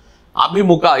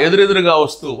 అభిముఖ ఎదురెదురుగా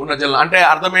వస్తూ ఉన్న చలనం అంటే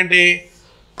అర్థం ఏంటి?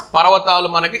 పర్వతాలు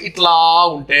మనకి ఇట్లా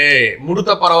ఉంటే, ముడత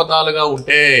పర్వతాలుగా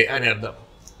ఉంటే అని అర్థం.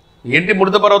 ఏంటి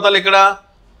ముడత పర్వతాలు ఇక్కడ?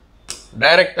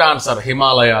 డైరెక్ట్ ఆన్సర్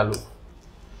హిమాలయాలు.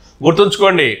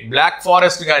 గుర్తుంచుకోండి, బ్లాక్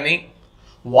ఫారెస్ట్ కానీ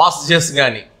వాస్జెస్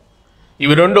కానీ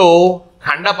ఇవి రెండు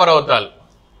ఖండ పర్వతాలు.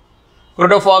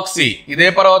 క్రోటోఫాక్సీ ఇదే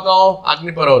పర్వతం,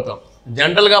 అగ్నిపర్వతం.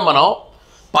 జనరల్గా మనం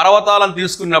పర్వతాలను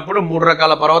తీసుకున్నప్పుడు 3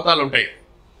 రకాల పర్వతాలు ఉంటాయి.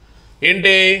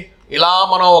 ఏంటి? ఇలా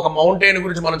మనం ఒక మౌంటైన్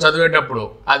గురించి మనం చదివేటప్పుడు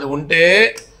అది ఉంటే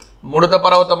ముడత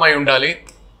పర్వతం అయి ఉండాలి,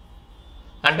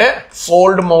 అంటే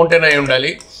ఫోల్డ్ మౌంటైన్ అయి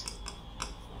ఉండాలి,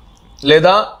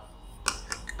 లేదా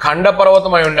ఖండ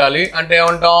పర్వతం అయి ఉండాలి, అంటే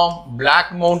ఏమంటాం?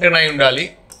 బ్లాక్ మౌంటైన్ అయి ఉండాలి,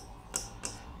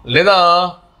 లేదా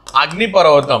అగ్ని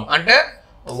పర్వతం అంటే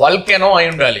వల్కెనో అయి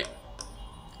ఉండాలి.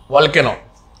 వల్కెనో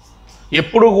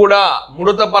ఎప్పుడు కూడా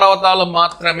ముడత పర్వతాలు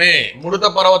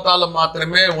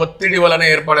మాత్రమే ఒత్తిడి వలన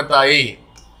ఏర్పడతాయి.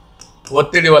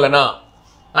 ఒత్తిడి వలన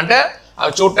అంటే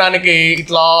అవి చూడటానికి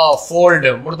ఇట్లా ఫోల్డ్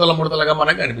ముడతలుగా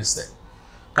మనకు కనిపిస్తాయి.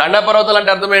 ఖండ పర్వతాలు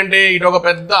అంటే అర్థం ఏంటి? ఇటు ఒక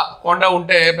పెద్ద కొండ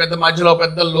ఉంటే పెద్ద మధ్యలో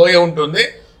పెద్ద లోయ ఉంటుంది,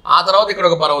 ఆ తర్వాత ఇక్కడ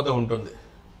ఒక పర్వతం ఉంటుంది.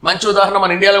 మంచి ఉదాహరణ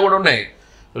మన ఇండియాలో కూడా ఉన్నాయి,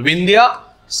 వింధ్య,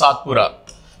 సాత్పురా,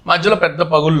 మధ్యలో పెద్ద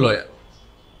పగులు లోయ.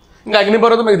 ఇంకా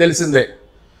అగ్నిపర్వతం మీకు తెలిసిందే,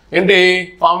 ఏంటి?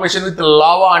 Formation with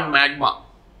lava and magma,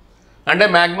 అంటే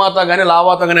మ్యాగ్మాతో కానీ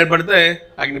లావాతో కానీ ఏర్పడితే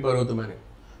అగ్నిపర్వతం అని.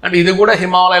 అంటే ఇది కూడా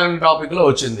హిమాలయన్ టాపిక్లో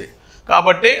వచ్చింది.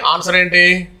 కాబట్టి ఆన్సర్ ఏంటి?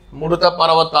 ముడత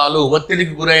పర్వతాలు,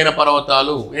 ఒత్తిడికి గురైన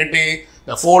పర్వతాలు. ఏంటి?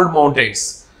 The fold mountains.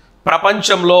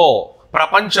 ప్రపంచంలో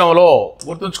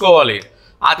గుర్తుంచుకోవాలి,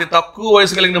 అతి తక్కువ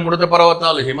వయసు కలిగిన ముడత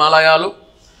పర్వతాలు హిమాలయాలు,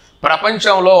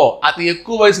 ప్రపంచంలో అతి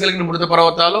ఎక్కువ వయసు కలిగిన ముడత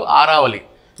పర్వతాలు ఆరావళి.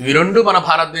 ఇవి రెండు మన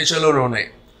భారతదేశంలోనే ఉన్నాయి.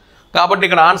 కాబట్టి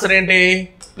ఇక్కడ ఆన్సర్ ఏంటి?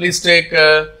 Please take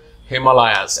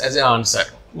Himalayas as a answer.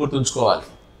 గుర్తుంచుకోవాలి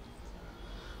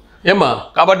ఏమ్మా.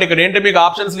 కాబట్టి ఇక్కడ ఏంటి మీకు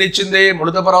ఆప్షన్స్లు ఇచ్చింది?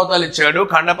 ముడత పర్వతాలు ఇచ్చాడు,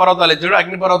 ఖండ పర్వతాలు ఇచ్చాడు,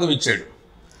 అగ్నిపర్వతం ఇచ్చాడు.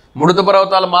 ముడత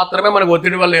పర్వతాలు మాత్రమే మనకు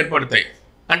ఒత్తిడి వల్ల ఏర్పడతాయి,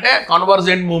 అంటే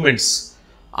కన్వర్జెంట్ మూమెంట్స్,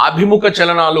 అభిముఖ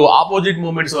చలనాలు, ఆపోజిట్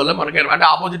మూమెంట్స్ వల్ల మనకి. అంటే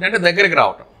ఆపోజిట్ అంటే దగ్గరికి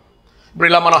రావటం. ఇప్పుడు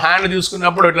ఇలా మనం హ్యాండ్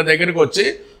తీసుకున్నప్పుడు ఇట్లా దగ్గరికి వచ్చి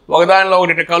ఒకదానిలో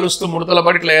ఒకటి ఇట్లా కలుస్తూ ముడతల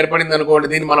పడి ఇట్లా ఏర్పడింది అనుకోండి,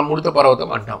 దీన్ని మనం ముడత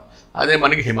పర్వతం అంటాం. అదే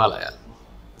మనకి హిమాలయాలు.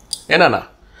 ఏనా?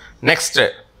 Next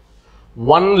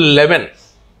 111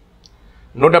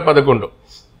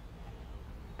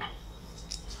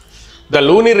 The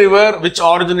Luni river which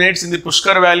originates in the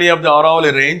Pushkar valley of the Aravalli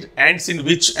range ends in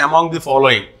which among the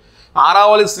following?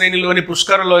 Aravalli శ్రేణిలోని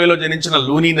పుష్కర లోయలో జనించిన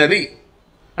లూని నది,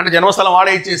 అంటే జన్మస్థలం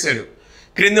వాడే ఇచ్చేసాడు.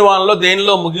 క్రింది వానలో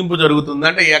దేనిలో ముగింపు జరుగుతుంది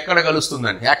అంటే ఎక్కడ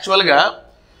కలుస్తుందని. యాక్చువల్గా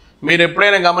మీరు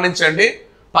ఎప్పుడైనా గమనించండి,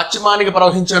 పశ్చిమానికి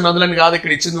ప్రవహించే నదులని కాదు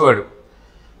ఇక్కడ ఇచ్చింది వాడు.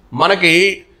 మనకి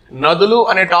నదులు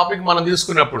అనే టాపిక్ మనం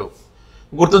తీసుకున్నప్పుడు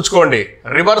గుర్తుంచుకోండి,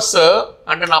 రివర్స్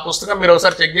అంటే నా పుస్తకం మీరు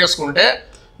ఒకసారి చెక్ చేసుకుంటే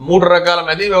 3 రకాల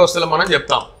నదీ వ్యవస్థలు మనం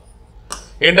చెప్తాం.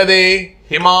 ఏంటది?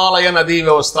 హిమాలయ నదీ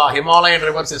వ్యవస్థ, హిమాలయన్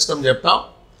రివర్ సిస్టమ్ చెప్తాం.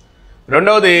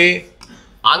 రెండవది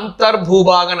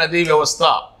అంతర్భూభాగ నదీ వ్యవస్థ,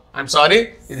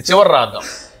 ఇది చివరి రాద్దాం.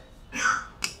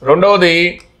 రెండవది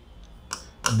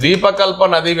ద్వీపకల్ప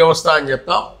నదీ వ్యవస్థ అని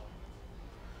చెప్తాం.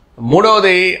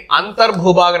 మూడవది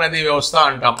అంతర్భూభాగ నదీ వ్యవస్థ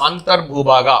అంటాం.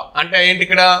 అంతర్భూభాగ అంటే ఏంటి?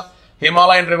 ఇక్కడ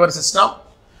Himalayan river system,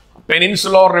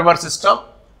 peninsular river system,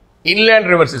 inland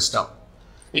river system.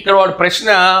 ఇక్కడ వాడు ప్రశ్న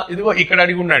ఇదిగో ఇక్కడ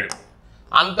అడిగి ఉన్నాడు,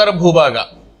 అంతర్భూభాగ.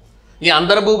 ఈ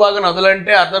అంతర్భూభాగ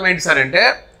నదులంటే అర్థం ఏంటి సార్ అంటే,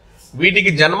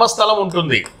 వీటికి జన్మస్థలం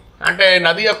ఉంటుంది, అంటే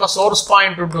నది యొక్క సోర్స్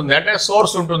పాయింట్ ఉంటుంది, అంటే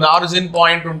సోర్స్ ఉంటుంది, ఆరిజిన్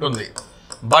పాయింట్ ఉంటుంది.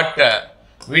 బట్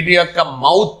వీటి యొక్క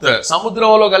మౌత్,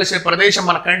 సముద్రంలో కలిసే ప్రదేశం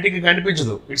మన కంటికి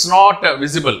కనిపించదు, ఇట్స్ నాట్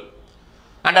విజిబుల్.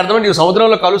 అంటే అర్థమంటే ఇవి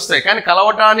సముద్రంలో కలుస్తాయి, కానీ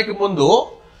కలవటానికి ముందు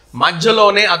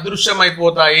మధ్యలోనే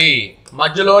అదృశ్యమైపోతాయి.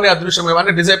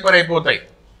 అంటే డిసైపర్ అయిపోతాయి.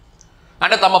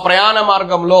 అంటే తమ ప్రయాణ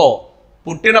మార్గంలో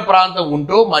పుట్టిన ప్రాంతం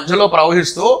ఉంటూ మధ్యలో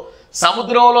ప్రవహిస్తూ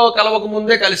సముద్రంలో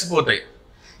కలవకముందే కలిసిపోతాయి.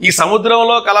 ఈ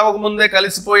సముద్రంలో కలవకముందే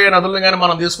కలిసిపోయే నదులను కానీ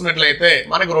మనం తీసుకున్నట్లయితే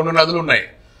మనకు 2 నదులు ఉన్నాయి.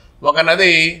 ఒక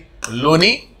నది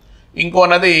లూని, ఇంకో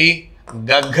నది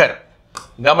గగ్గర్.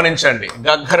 గమనించండి,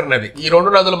 గగ్గర్ నది. ఈ 2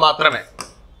 నదులు మాత్రమే.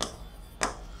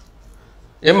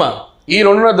 ఏమ్మా ఈ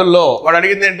రెండు నదుల్లో వాడు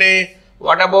అడిగింది ఏంటి,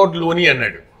 వాట్ అబౌట్ లూని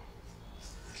అన్నాడు.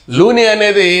 లూని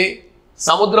అనేది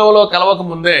సముద్రంలో కలవక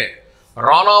ముందే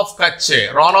రాన్ ఆఫ్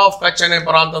కచ్ అనే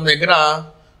ప్రాంతం దగ్గర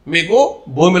మీకు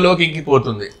భూమిలోకి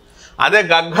ఇంకిపోతుంది. అదే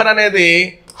గగ్గర్ అనేది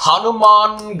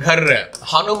హనుమాన్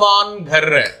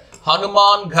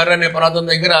ఘర్ అనే ప్రాంతం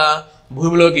దగ్గర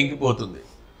భూమిలోకి ఇంకిపోతుంది.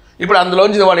 ఇప్పుడు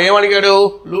అందులోంచి వాడు ఏమడిగాడు,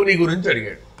 లూని గురించి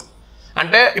అడిగాడు.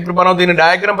 అంటే ఇప్పుడు మనం దీని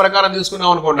డయాగ్రామ్ ప్రకారం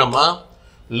తీసుకున్నాం అనుకోండి అమ్మా,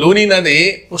 లూని నది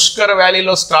పుష్కర్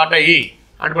వ్యాలీలో స్టార్ట్ అయ్యి,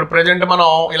 అంటే ఇప్పుడు ప్రజెంట్ మనం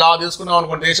ఇలా తీసుకున్నాం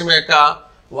అనుకోండి దేశం యొక్క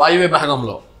వాయువ్య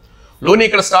భాగంలో, లూని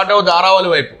ఇక్కడ స్టార్ట్ అవుతుంది ఆరావళి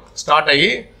వైపు స్టార్ట్ అయ్యి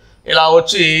ఇలా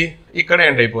వచ్చి ఇక్కడే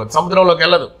ఎండ్ అయిపోతుంది, సముద్రంలోకి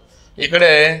వెళ్ళదు,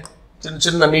 ఇక్కడే చిన్న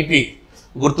చిన్న నీటి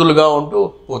గుర్తులుగా ఉంటూ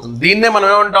పోతుంది. దీన్నే మనం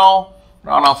ఏమంటాం,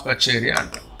 రాన్ ఆఫ్ కచ్ ఏరియా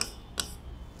అంటాం.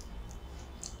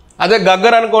 అదే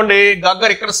గగ్గర్ అనుకోండి,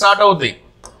 గగ్గర్ ఇక్కడ స్టార్ట్ అవుతుంది,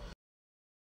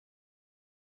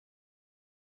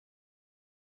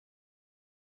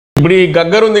 ఇప్పుడు ఈ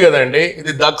గగ్గర్ ఉంది కదండి,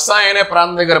 ఇది దక్సాయ్ అనే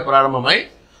ప్రాంతం దగ్గర ప్రారంభమై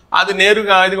అది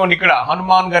నేరుగా ఇదిగోండి ఇక్కడ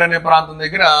హనుమాన్ ఘర్ అనే ప్రాంతం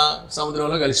దగ్గర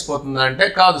సముద్రంలో కలిసిపోతుంది. అంటే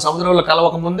కాదు, సముద్రంలో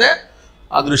కలవక ముందే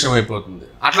అదృశ్యమైపోతుంది.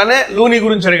 అట్లనే లూని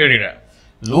గురించి అడిగాడు. ఇక్కడ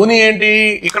లూని ఏంటి,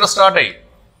 ఇక్కడ స్టార్ట్ అయ్యి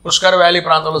పుష్కర్ వ్యాలీ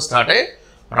ప్రాంతంలో స్టార్ట్ అయ్యి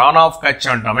రాన్ ఆఫ్ కచ్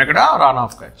అంటాం. ఇక్కడ రాన్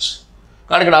ఆఫ్ కచ్.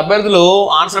 కానీ ఇక్కడ అభ్యర్థులు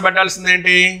ఆన్సర్ పెట్టాల్సింది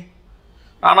ఏంటి,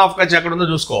 రాన్ ఆఫ్ కచ్ ఎక్కడుందో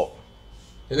చూసుకో.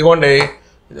 ఇదిగోండి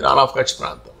ఇది రాన్ ఆఫ్ కచ్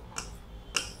ప్రాంతం.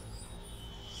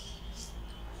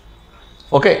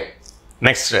 ఓకే,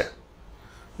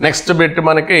 నెక్స్ట్ బిట్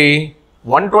మనకి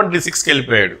 126కి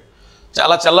వెళ్ళిపోయాడు.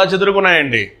 చాలా చల్లా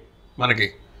చెదురుకున్నాయండి మనకి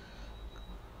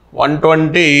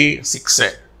 126.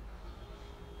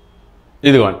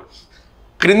 ఇదిగోండి,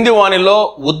 క్రింది వానిలో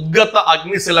ఉద్గత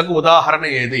అగ్నిశిలకు ఉదాహరణ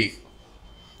ఏది?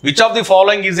 Which of the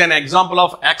following is an example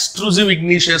of extrusive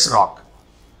Ignatius rock?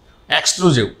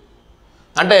 Extrusive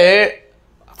అంటే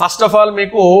ఫస్ట్ ఆఫ్ ఆల్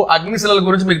మీకు అగ్నిశిలల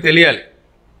గురించి మీకు తెలియాలి.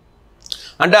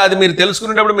 అంటే అది మీరు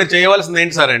తెలుసుకునేటప్పుడు మీరు చేయవలసింది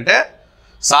ఏంటి సార్ అంటే,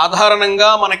 సాధారణంగా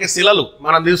మనకి శిలలు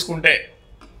మనం తీసుకుంటే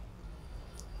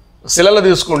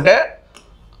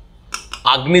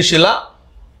అగ్నిశిల,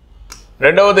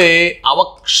 రెండవది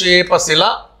అవక్షేప శిల,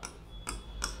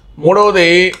 మూడవది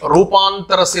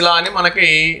రూపాంతర శిల అని మనకి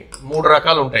 3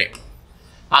 రకాలు ఉంటాయి.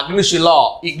 అగ్నిశిల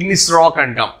ఇగ్నిస్ రాక్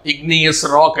అంటాం, ఇగ్నియస్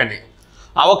రాక్ అని.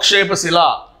 అవక్షేప శిల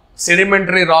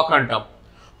సెడిమెంటరీ రాక్ అంటాం.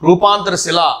 రూపాంతర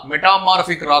శిల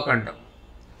మెటామార్ఫిక్ రాక్ అంటాం.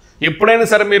 ఎప్పుడైనా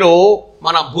సరే మీరు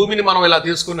మన భూమిని మనం ఇలా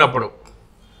తీసుకున్నప్పుడు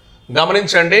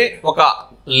గమనించండి, ఒక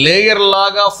లేయర్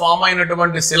లాగా ఫామ్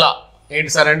అయినటువంటి శిల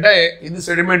ఏంటి సార్ అంటే ఇది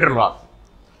సెడిమెంటరీ రాక్.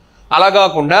 అలా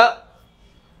కాకుండా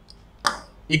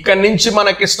ఇక్కడి నుంచి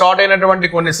మనకి స్టార్ట్ అయినటువంటి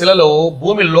కొన్ని శిలలు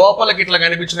భూమి లోపలికి ఇట్లా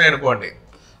కనిపించినాయి అనుకోండి,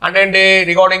 అంటే ఏంటి,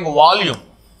 రిగార్డింగ్ వాల్యూమ్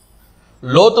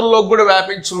లోతుల్లోకి కూడా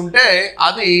వ్యాపించి ఉంటే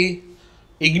అది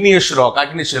ఇగ్నియస్ రాక్,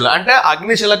 అగ్నిశిల. అంటే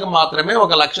అగ్నిశిలకు మాత్రమే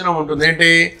ఒక లక్షణం ఉంటుంది, ఏంటి,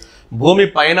 భూమి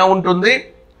పైన ఉంటుంది,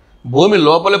 భూమి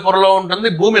లోపలి పొరలో ఉంటుంది,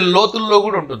 భూమి లోతుల్లో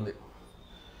కూడా ఉంటుంది.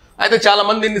 అయితే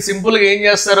చాలామంది దీన్ని సింపుల్గా ఏం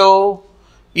చేస్తారు,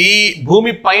 ఈ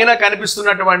భూమి పైన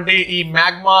కనిపిస్తున్నటువంటి ఈ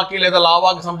మ్యాగ్మాకి లేదా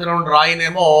లావాకి సంబంధించిన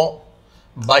రాయినేమో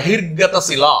బహిర్గత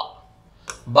శిల,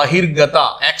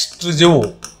 ఎక్స్ట్రూజివ్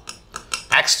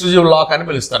లాక్ అని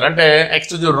పిలుస్తారు. అంటే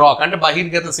ఎక్స్ట్రూజివ్ రాక్ అంటే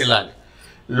బహిర్గత శిల అని.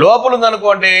 లోపల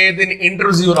ఉందనుకోండి దీన్ని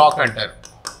ఇంట్రూజివ్ రాక్ అంటారు.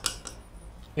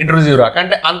 ఇంట్రూజివ్ రాక్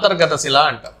అంటే అంతర్గత శిల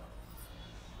అంటారు.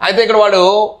 అయితే ఇక్కడ వాడు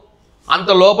అంత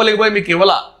లోపలికి పోయి మీకు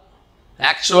ఇవ్వాల.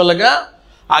 యాక్చువల్గా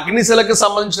అగ్నిశిలకు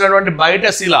సంబంధించినటువంటి బయట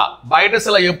శిల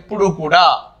ఎప్పుడూ కూడా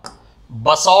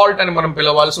బసాల్ట్ అని మనం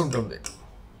పిలవాల్సి ఉంటుంది.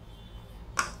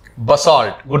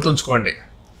 బసాల్ట్ గుర్తుంచుకోండి.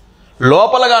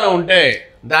 లోపలగానే ఉంటే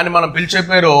దాన్ని మనం పిలిచే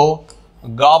పేరు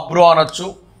గాబ్రో అనొచ్చు,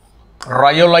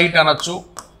 రయోలైట్ అనొచ్చు,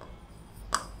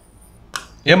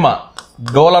 ఏమ్మా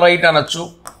డోలరైట్ అనొచ్చు.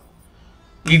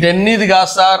 ఇదన్నీది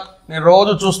కాదు సార్, నేను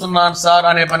రోజు చూస్తున్నాను సార్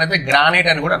అనే పని అయితే గ్రానైట్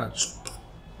అని కూడా అనొచ్చు.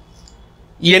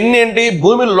 ఇవన్నీ ఏంటి,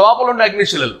 భూమి లోపల ఉండే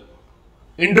అగ్నిశిలలు,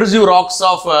 intrusive racks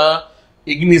of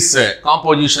Ignis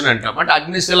composition అంటాం. అంటే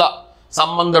అగ్నిశిల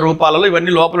సంబంధ రూపాలలో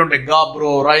ఇవన్నీ లోపల ఉంటాయి,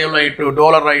 గాబ్రో, రయోలైట్,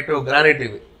 డోలరైట్, గ్రానైట్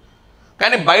ఇవి.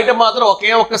 కానీ బయట మాత్రం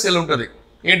ఒకే ఒక్క శిల ఉంటుంది,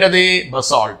 ఏంటది,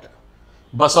 బసాల్ట్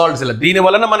శిల. దీని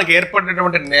వలన మనకి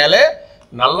ఏర్పడినటువంటి నేలే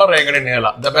నల్ల రేగడి నేల.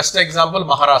 The best example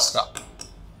Maharashtra.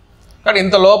 కానీ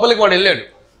ఇంత లోపలికి వాడు వెళ్ళాడు.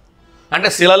 అంటే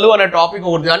శిలలు అనే టాపిక్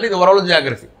ఒకటి, అంటే ఇది ఓవరాల్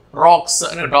జాగ్రఫీ, రాక్స్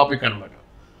అనే టాపిక్ అనమాట.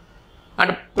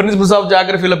 అంటే ప్రిన్సిపల్స్ ఆఫ్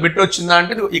జాగ్రఫీలో బిట్ వచ్చిందా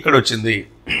అంటే ఇక్కడ వచ్చింది.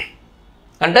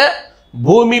 అంటే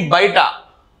భూమి బయట,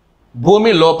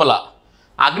 భూమి లోపల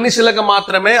అగ్నిశిలకు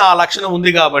మాత్రమే ఆ లక్షణం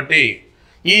ఉంది. కాబట్టి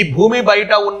ఈ భూమి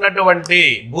బయట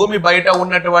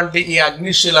ఉన్నటువంటి ఈ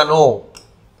అగ్నిశిలను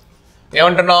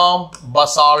ఏమంటున్నాం,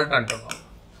 బసాల్ట్ అంటున్నాం.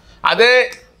 అదే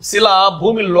శిల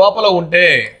భూమి లోపల ఉంటే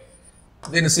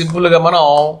దీన్ని సింపుల్గా మనం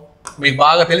మీకు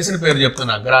బాగా తెలిసిన పేరు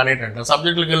చెప్తున్నా, గ్రానైట్ అంటాం.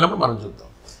 సబ్జెక్టులకు వెళ్ళినప్పుడు మనం చూద్దాం.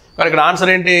 కానీ ఇక్కడ ఆన్సర్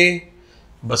ఏంటి?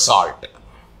 బసాల్ట్.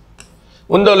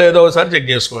 ఉందో లేదో ఒకసారి చెక్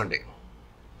చేసుకోండి.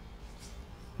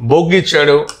 బొగ్గు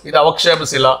ఇచ్చాడు, ఇది అవక్షేప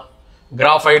శిల.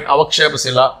 గ్రాఫైట్ అవక్షేప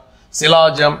శిల.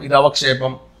 శిలాజం ఇది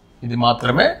అవక్షేపం. ఇది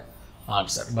మాత్రమే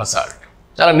ఆన్సర్, బసాల్ట్.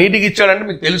 చాలా నీట్గా ఇచ్చాడంటే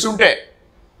మీకు తెలుసుంటే,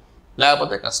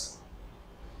 లేకపోతే కష్టం.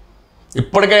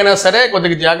 ఇప్పటికైనా సరే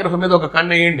కొద్దిగా జాగ్రఫీ మీద ఒక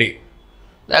కన్ను వేయండి,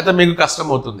 లేకపోతే మీకు కష్టం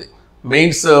అవుతుంది.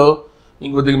 మెయిన్స్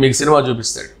ఇంకొద్దిగా మీకు సినిమా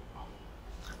చూపిస్తాడు.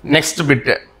 నెక్స్ట్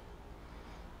బిట్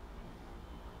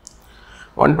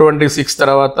 126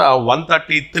 తర్వాత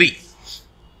 133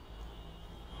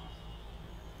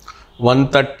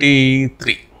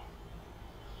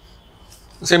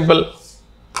 సింపుల్.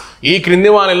 ఈ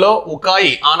క్రింది వానిలో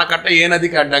ఉకాయి ఆనకట్ట ఏ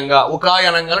నదికి అడ్డంగా? ఉకాయి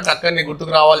అనగానే టక్కని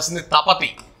గుర్తుకు రావాల్సింది తపతి.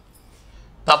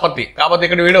 తపతి కాబట్టి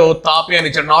ఇక్కడ వీడు తాపి అని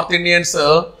ఇచ్చాడు. నార్త్ ఇండియన్స్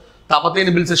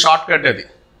తపతిని పిలిచే షార్ట్ కట్ అది.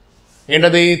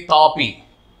 ఏంటది? తాపి.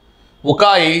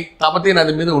 ఉకాయి తపతి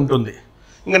నది మీద ఉంటుంది.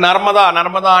 ఇంకా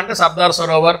నర్మదా అంటే సర్దార్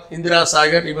సరోవర్, ఇందిరా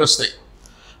సాగర్ ఇవి వస్తాయి.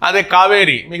 అదే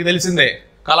కావేరి మీకు తెలిసిందే,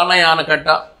 కలనయ ఆనకట్ట,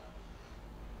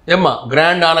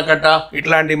 గ్రాండ్ ఆనకట్ట,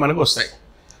 ఇట్లాంటివి మనకు వస్తాయి.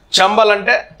 చంబల్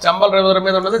అంటే చంబల్ రివర్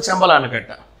మీద ఉన్నది చంబల్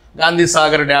ఆనకట్ట. Gandhi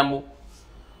Sagar dam,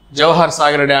 Jawahar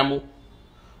Sagar dam,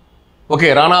 okay,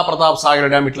 Rana Pratap Sagar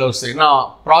dam, ఇట్లా వస్తాయి. నా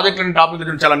ప్రాజెక్ట్ టాపిక్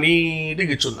చాలా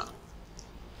నీట్గా ఇచ్చున్నా.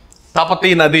 తపతి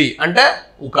నది అంటే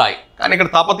ఉకాయ్, కానీ ఇక్కడ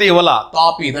తపతి ఇవ్వాల,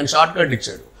 తాపి, దాని షార్ట్ కట్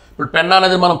ఇచ్చాడు. ఇప్పుడు పెన్నా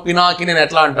నది మనం పినాకి నేను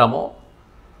ఎట్లా అంటామో,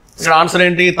 ఇక్కడ ఆన్సర్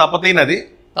ఏంటి? తపతి నది.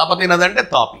 తపతి నది అంటే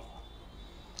తాపి.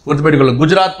 గుర్తుపెట్టుకోవాలి.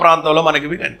 గుజరాత్ ప్రాంతంలో మనకి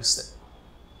ఇవి కనిపిస్తాయి.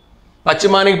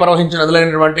 పశ్చిమానికి ప్రవహించిన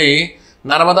నదులైనటువంటి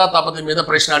నర్మదా తపతి మీద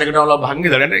ప్రశ్న అడగడంలో భాగంగా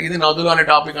ఇది. అంటే ఇది నదులు అనే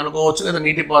టాపిక్ అనుకోవచ్చు, లేదా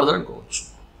నీటిపారుదల అనుకోవచ్చు.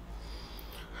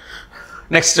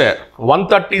 నెక్స్ట్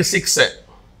 136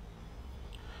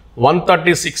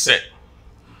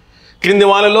 క్రింది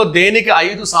వానిలో దేనికి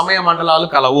 5 సమయ మండలాలు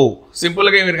కలవు?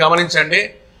 సింపుల్గా మీరు గమనించండి.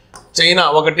 చైనా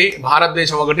 1,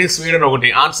 భారతదేశం 1, స్వీడన్ 1.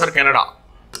 Answer Canada.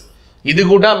 ఇది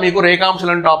కూడా మీకు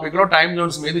రేఖాంశాల టాపిక్లో టైమ్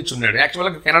జోన్స్ మీద ఇచ్చున్నాడు.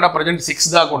 యాక్చువల్గా కెనడా ప్రజెంట్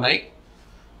 6 దాకా ఉన్నాయి.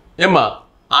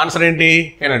 ఆన్సర్ ఏంటి?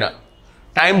 Canada.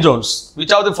 Time Jones,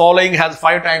 which of the following has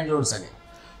 5 time Jones అని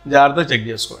జాగ్రత్తగా చెక్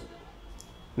చేసుకోండి.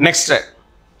 నెక్స్ట్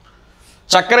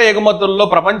చక్కెర ఎగుమతుల్లో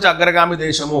ప్రపంచ అగ్రగామి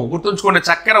దేశము. గుర్తుంచుకోండి,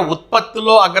 చక్కెర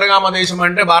ఉత్పత్తిలో అగ్రగామ దేశం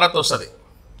అంటే భారత్ వస్తుంది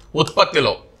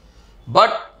ఉత్పత్తిలో.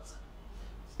 But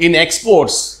in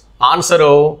exports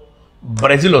answer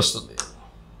Brazil వస్తుంది.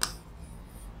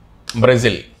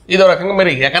 బ్రెజిల్. ఇదో రకంగా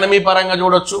మీరు ఎకనమీ పరంగా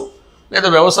చూడొచ్చు, లేదా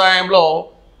వ్యవసాయంలో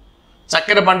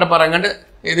చక్కెర పంట పరంగా, అంటే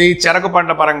ఇది చెరకు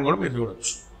పంట పరంగా కూడా మీరు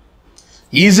చూడొచ్చు.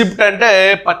 ఈజిప్ట్ అంటే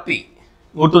పత్తి,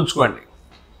 గుర్తుంచుకోండి.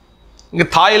 ఇంకా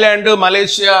థాయిలాండ్,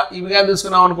 మలేషియా ఇవిగా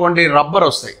తీసుకున్నాం అనుకోండి, రబ్బర్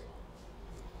వస్తాయి.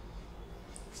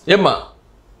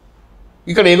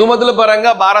 ఇక్కడ ఎగుమతుల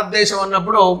పరంగా భారతదేశం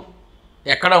అన్నప్పుడు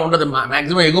ఎక్కడ ఉండదు.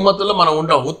 మ్యాక్సిమం ఎగుమతుల్లో మనం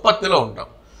ఉంటాం, ఉత్పత్తిలో ఉంటాం.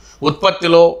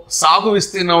 ఉత్పత్తిలో సాగు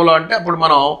విస్తీర్ణంలో అంటే అప్పుడు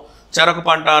మనం చెరకు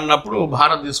పంట అన్నప్పుడు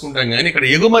భారత్ తీసుకుంటాం, కానీ ఇక్కడ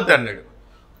ఎగుమతి అన్నాడు.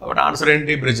 కాబట్టి ఆన్సర్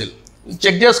ఏంటి? బ్రెజిల్.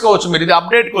 చెక్ చేసుకోవచ్చు మీరు, ఇది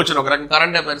అప్డేట్కి వచ్చిన ఒక రకం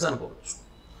కరెంట్ అఫైర్స్ అనుకోవచ్చు.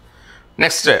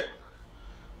 నెక్స్ట్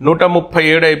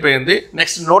 137 అయిపోయింది.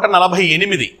 నెక్స్ట్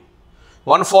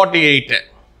 148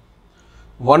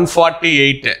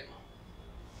 148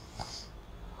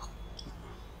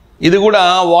 ఇది కూడా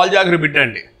వాల్ జాగ్రఫీ బిట్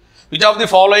అండి. Which of the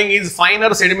following is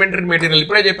finer sedimentary material?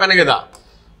 ఇప్పుడే చెప్పాను కదా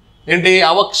ఏంటి?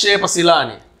 అవక్షేప శిల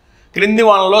అని. క్రింది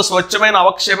వానలో స్వచ్ఛమైన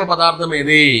అవక్షేప పదార్థం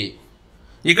ఏది?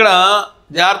 ఇక్కడ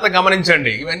జాగ్రత్త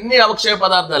గమనించండి, ఇవన్నీ అవక్షేప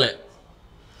పదార్థాలే.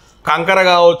 కంకర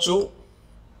కావచ్చు,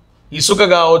 ఇసుక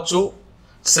కావచ్చు,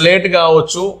 స్లేట్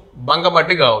కావచ్చు,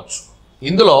 బంకమట్టి కావచ్చు.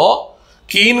 ఇందులో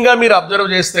కీన్గా మీరు అబ్జర్వ్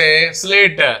చేస్తే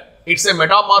స్లేట్ ఇట్స్ ఏ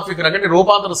మెటామార్ఫిక్ రకం,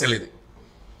 రూపాంతర శిల ఇది.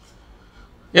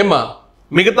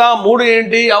 మిగతా 3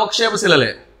 ఏంటి? అవక్షేప శిలలే.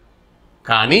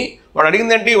 కానీ వాడు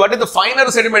అడిగింది ఏంటి? What is the finer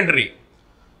sedimentary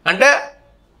అంటే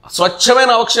స్వచ్ఛమైన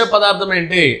అవక్షేప పదార్థం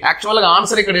ఏంటి? యాక్చువల్గా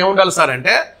ఆన్సర్ ఇక్కడ ఏముండాలి సార్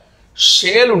అంటే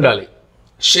షేల్ ఉండాలి.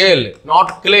 Shale,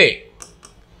 not clay.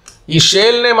 ఈ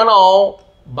షేల్నే మనం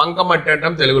బంకమట్టి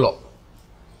అంటాం తెలుగులో.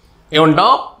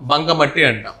 ఏమంటాం? బంకమట్టి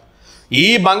అంటాం. ఈ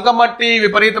బంకమట్టి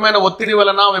విపరీతమైన ఒత్తిడి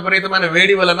వలన, విపరీతమైన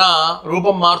వేడి వలన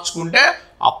రూపం మార్చుకుంటే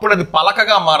అప్పుడు అది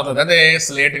పలకగా మారుతుంది, అదే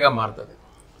స్లేట్గా మారుతుంది.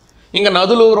 ఇంకా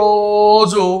నదులు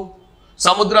రోజు,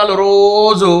 సముద్రాలు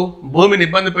రోజు భూమిని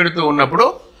ఇబ్బంది పెడుతూ ఉన్నప్పుడు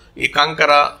ఈ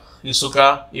కంకర, ఇసుక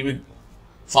ఇవి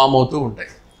ఫామ్ అవుతూ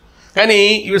ఉంటాయి. కానీ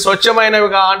ఇవి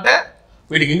స్వచ్ఛమైనవిగా అంటే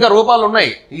వీటికి ఇంకా రూపాలు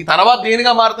ఉన్నాయి. ఈ తర్వాత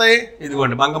దేనిగా మారుతాయి?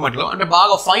 ఇదిగోండి బంకమట్టిలో, అంటే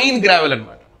బాగా ఫైన్ గ్రావెల్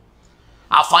అనమాట.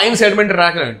 ఆ ఫైన్ సెడిమెంటరీ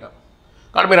రాకలు అంటాం.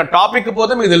 కాబట్టి మీరు ఆ టాపిక్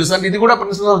పోతే మీకు తెలుసు. అంటే ఇది కూడా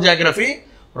ప్రిన్సిపల్స్ ఆఫ్ జాగ్రఫీ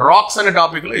రాక్స్ అనే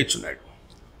టాపిక్లో ఇచ్చున్నాడు.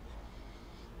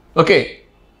 ఓకే,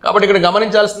 కాబట్టి ఇక్కడ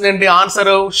గమనించాల్సింది ఏంటి?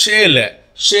 Answer shale.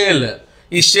 షేల్.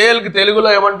 ఈ షేల్కి తెలుగులో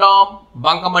ఏమంటాం?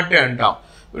 బంకమట్టి అంటాం.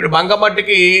 వీడు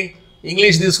బంకమట్టికి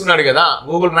ఇంగ్లీష్ తీసుకున్నాడు కదా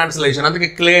గూగుల్ ట్రాన్స్లేషన్, అందుకే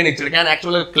క్లే అని ఇచ్చాడు. కానీ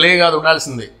యాక్చువల్గా క్లే కాదు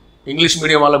ఉండాల్సింది. ఇంగ్లీష్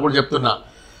మీడియం వాళ్ళకు కూడా చెప్తున్నా,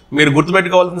 మీరు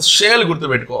గుర్తుపెట్టుకోవాల్సిన షేల్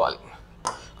గుర్తుపెట్టుకోవాలి.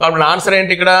 కాబట్టి ఆన్సర్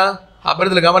ఏంటి ఇక్కడ?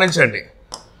 అభ్యర్థులు గమనించండి.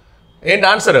 ఏంటి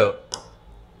ఆన్సర్?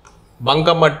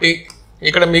 బంకమట్టి.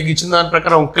 ఇక్కడ మీకు ఇచ్చిన దాని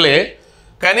ప్రకారం క్లే,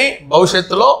 కానీ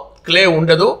భవిష్యత్తులో క్లే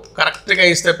ఉండదు. కరెక్ట్గా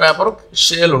ఇస్తే పేపరు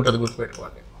షేల్ ఉంటుంది,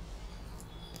 గుర్తుపెట్టుకోండి.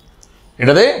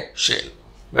 ఇటదే shale.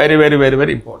 Very very very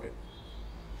very important.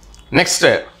 Next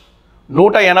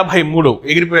 183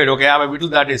 ఎగిరిపోయాడు, ఒక 50 బిట్లు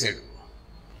దాటేసాడు.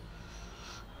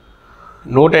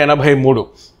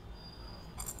 183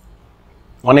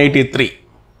 183.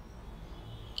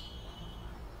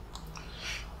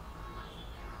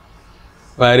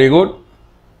 Very good.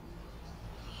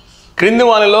 క్రింది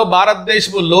వానిలో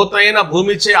భారతదేశపు లోతైన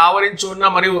భూమిచే ఆవరించి ఉన్న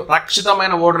మరియు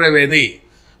రక్షితమైన ఓడరేవు ఏది?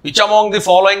 Which among the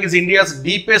following is India's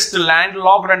deepest land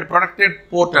locked and protected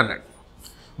port అన్నాడు.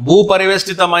 భూ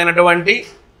పరివేష్టితమైనటువంటి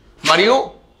మరియు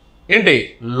ఏంటి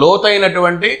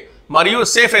లోతైనటువంటి మరియు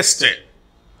సేఫెస్ట్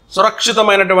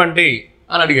సురక్షితమైనటువంటి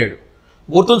అని అడిగాడు.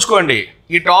 గుర్తుంచుకోండి,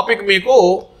 ఈ టాపిక్ మీకు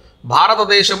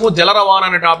భారతదేశము జల రవాణా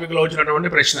అనే టాపిక్లో వచ్చినటువంటి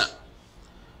ప్రశ్న.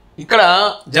 ఇక్కడ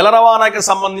జల రవాణాకి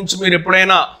సంబంధించి మీరు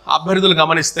ఎప్పుడైనా అభ్యర్థులు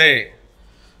గమనిస్తే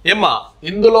ఏమ్మా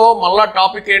ఇందులో మళ్ళా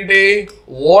టాపిక్ ఏంటి?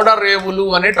 ఓడరేవులు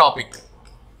అనే టాపిక్.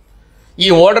 ఈ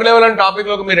ఓడరేవులు అనే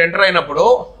టాపిక్లోకి మీరు ఎంటర్ అయినప్పుడు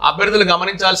అభ్యర్థులు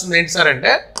గమనించాల్సింది ఏంటి సార్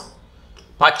అంటే,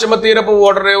 పశ్చిమ తీరపు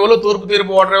ఓడరేవులు, తూర్పు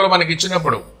తీరపు ఓడరేవులు మనకి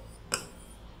ఇచ్చినప్పుడు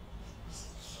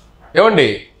ఏమండి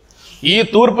ఈ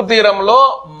తూర్పు తీరంలో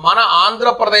మన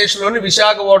ఆంధ్రప్రదేశ్లోని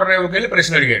విశాఖ ఓడరేవుకి వెళ్ళి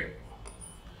ప్రశ్న అడిగాడు.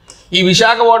 ఈ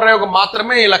విశాఖ ఓడరేవుకు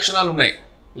మాత్రమే ఈ లక్షణాలు ఉన్నాయి.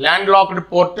 Land locked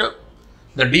port,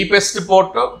 the deepest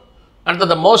port and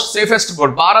the most safest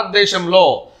port. భారతదేశంలో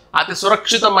అతి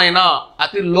సురక్షితమైన,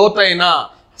 అతి లోతైన,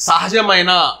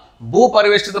 సహజమైన, భూ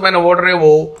పరివేష్టితమైన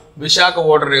ఓడరేవు విశాఖ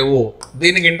ఓడరేవు.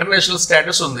 దీనికి ఇంటర్నేషనల్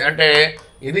స్టేటస్ ఉంది, అంటే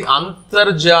ఇది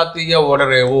అంతర్జాతీయ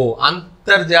ఓడరేవు.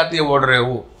 అంతర్జాతీయ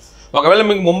ఓడరేవు. ఒకవేళ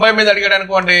మీకు ముంబై మీద అడిగాడు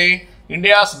అనుకోండి,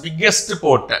 ఇండియాస్ బిగ్గెస్ట్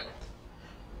పోర్ట్.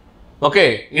 ఓకే,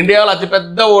 ఇండియాలో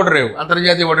అతిపెద్ద ఓడరేవు,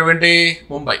 అంతర్జాతీయ ఓడరేవు ఏంటి?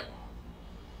 ముంబై.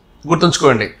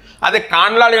 గుర్తుంచుకోండి. అదే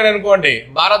కాండ్లా అడిగాడు అనుకోండి,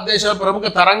 భారతదేశంలో ప్రముఖ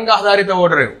తరంగాధారిత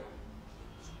ఓడరేవు.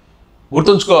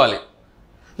 గుర్తుంచుకోవాలి.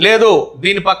 లేదు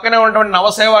దీని పక్కనే ఉన్నటువంటి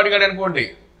నవసేవ అడిగాడు అనుకోండి,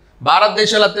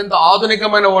 భారతదేశంలో అత్యంత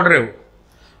ఆధునికమైన ఓడరేవు.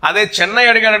 అదే చెన్నై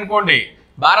అడిగాడు అనుకోండి,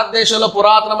 భారతదేశంలో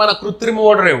పురాతనమైన కృత్రిమ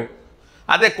ఓడరేవు.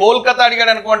 అదే కోల్కతా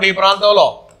అడిగాడు అనుకోండి, ఈ ప్రాంతంలో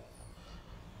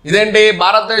ఇదేంటి?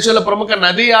 భారతదేశంలో ప్రముఖ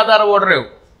నదీ ఆధార ఓడరేవు.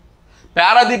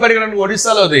 పారాదీప్ అడిగాడు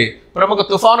ఒడిశాలోది ప్రముఖ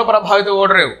తుఫాను ప్రభావిత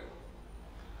ఓడరేవు.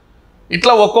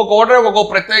 ఇట్లా ఒక్కొక్క ఓడరేవు ఒక్కొక్క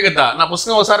ప్రత్యేకత. నా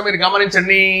పుస్తకం ఒకసారి మీరు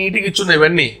గమనించండి, నీటికి ఇచ్చున్నాయి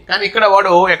ఇవన్నీ. కానీ ఇక్కడ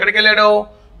వాడు ఎక్కడికి వెళ్ళాడు?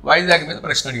 వైజాగ్ మీద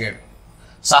ప్రశ్న అడిగాడు.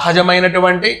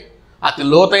 సహజమైనటువంటి, అతి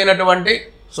లోతైనటువంటి,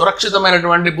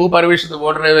 సురక్షితమైనటువంటి భూ పరివేషిత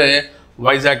ఓడరేవే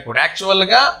వైజాగ్ పోర్ట్.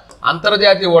 యాక్చువల్గా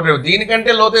అంతర్జాతీయ ఓడరేవు.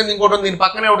 దీనికంటే లోతైంది ఇంకోటి ఉంది, దీని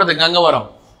పక్కనే ఉంటుంది గంగవరం.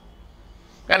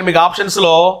 కానీ మీకు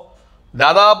ఆప్షన్స్లో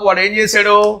దాదాపు వాడు ఏం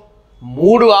చేశాడు?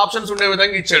 3 ఆప్షన్స్ ఉండే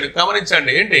విధంగా ఇచ్చాడు.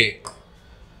 గమనించండి. ఏంటి?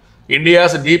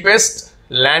 India's deepest,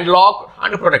 land lock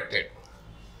and protected.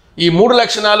 ఈ 3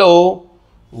 లక్షణాలు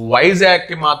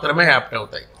వైజాగ్కి మాత్రమే యాప్ట్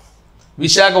అవుతాయి,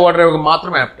 విశాఖ ఓడరేవుకి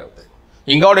మాత్రమే యాప్ట్ అవుతాయి.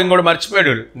 ఇంకోటి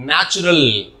మర్చిపోయాడు, న్యాచురల్,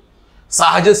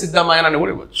 సహజ సిద్ధమైన అని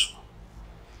కూడా ఇవ్వచ్చు.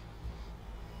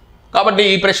 కాబట్టి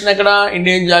ఈ ప్రశ్న ఎక్కడ?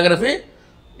 Indian geography,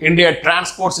 India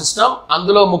transport system,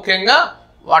 అందులో ముఖ్యంగా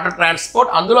వాటర్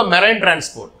ట్రాన్స్పోర్ట్, అందులో మెరైన్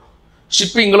ట్రాన్స్పోర్ట్,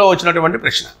 షిప్పింగ్లో వచ్చినటువంటి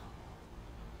ప్రశ్న.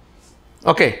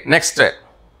 ఓకే, నెక్స్ట్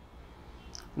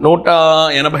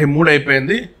 183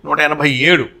 అయిపోయింది.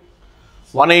 187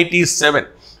 187.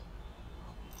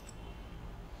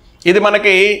 ఇది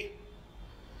మనకి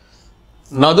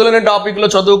నదులనే టాపిక్లో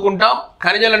చదువుకుంటాం,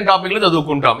 ఖనిజాలనే టాపిక్లో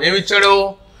చదువుకుంటాం. ఏమిచ్చాడు?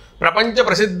 ప్రపంచ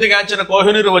ప్రసిద్ధిగాంచిన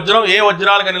కోహినూరు వజ్రం ఏ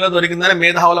వజ్రాల గనిలో దొరికిందని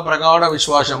మేధావుల ప్రగాఢ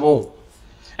విశ్వాసము.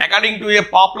 According to a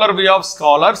popular view of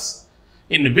scholars,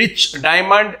 in which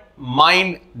diamond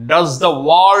mine does the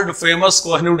world famous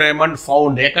Kohinoor diamond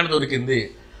found? ఎక్కడ దొరికింది?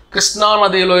 కృష్ణా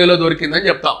నది లోయలో దొరికిందని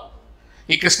చెప్తాం.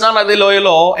 ఈ కృష్ణా నది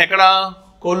లోయలో ఎక్కడ?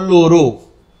 కొల్లూరు.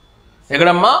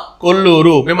 ఎక్కడమ్మా?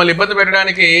 కొల్లూరు. మిమ్మల్ని ఇబ్బంది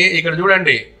పెట్టడానికి ఇక్కడ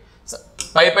చూడండి,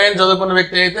 పైన చదువుకున్న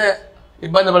వ్యక్తి అయితే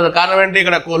ఇబ్బంది పడతారు. కారణం ఏంటి?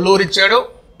 ఇక్కడ కొల్లూరు ఇచ్చాడు,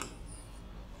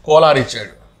 కోలార్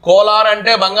ఇచ్చాడు. కోలార్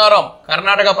అంటే బంగారం,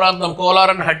 కర్ణాటక ప్రాంతం,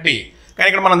 కోలార్ అండ్ హట్టి. కానీ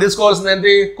ఇక్కడ మనం తీసుకోవాల్సింది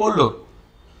ఏంటి? కొల్లూరు.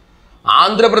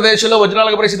 ఆంధ్రప్రదేశ్లో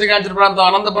వజ్రాలకు ప్రసిద్ధిగాంచిన ప్రాంతం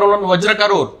అనంతపురంలో వజ్ర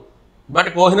కరూర్. బట్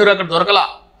కోహినూర్ అక్కడ దొరకలా.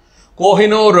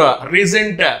 కోహినూర్,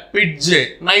 రీసెంట్, పిడ్జ్,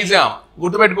 నైజాం.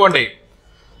 గుర్తుపెట్టుకోండి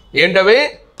ఏంటవి?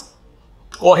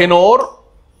 కోహినూర్,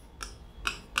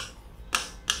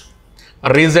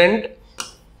 రీసెంట్,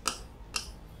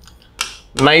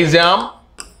 నైజాం,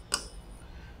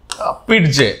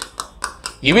 పిడ్జే.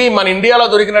 ఇవి మన ఇండియాలో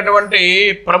దొరికినటువంటి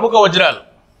ప్రముఖ వజ్రాలు.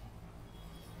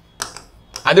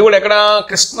 అది కూడా ఎక్కడ?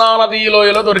 కృష్ణా నదీ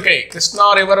లోయలో దొరికాయి, కృష్ణా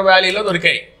రివర్ వ్యాలీలో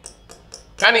దొరికాయి.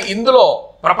 కానీ ఇందులో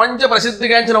ప్రపంచ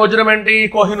ప్రసిద్ధిగాంచిన వజ్రం ఏంటి?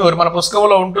 కోహినూర్. మన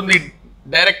పుస్తకంలో ఉంటుంది,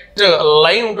 డైరెక్ట్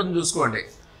లైన్ ఉంటుంది, చూసుకోండి.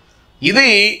 ఇది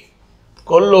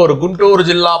కొల్లూరు, గుంటూరు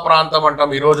జిల్లా ప్రాంతం అంటాం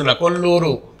ఈ రోజున.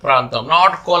 కొల్లూరు ప్రాంతం,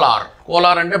 నాట్ కోలార్.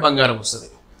 కోలార్ అంటే బంగారం వస్తుంది.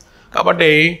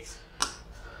 కాబట్టి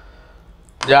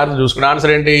జాగ్రత్త చూసుకుని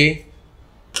ఆన్సర్ ఏంటి?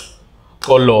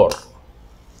 కొల్లూరు.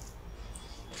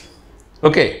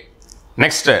 ఓకే,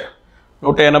 నెక్స్ట్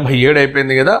 187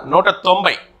 అయిపోయింది కదా.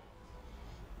 190.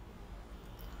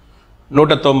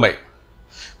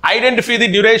 Identify the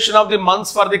duration of the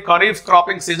months for the kharif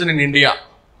cropping season in India.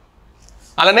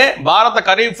 అలానే భారత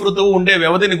ఖరీఫ్ ఋతువు ఉండే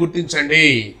వ్యవధిని గుర్తించండి.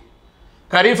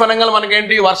 ఖరీఫ్ అనగా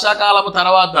మనకేంటి? వర్షాకాలం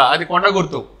తర్వాత, అది కొండ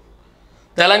గుర్తు.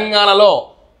 తెలంగాణలో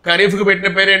ఖరీఫ్కి పెట్టిన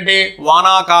పేరేంటి?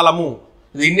 వానాకాలము.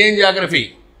 ఇది ఇండియన్ జాగ్రఫీ.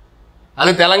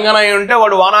 అది తెలంగాణ అయి ఉంటే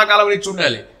వాడు వానాకాలం ఇచ్చి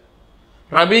ఉండాలి.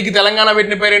 రబీకి తెలంగాణ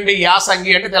పెట్టిన పేరేంటి?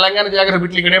 యాసంగి. అంటే తెలంగాణ జాగ్రఫీ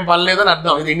పెట్టి ఇక్కడేం పని లేదని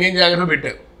అర్థం. ఇది ఇండియన్ జాగ్రఫీ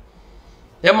పెట్టారు.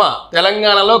 ఏమ్మా,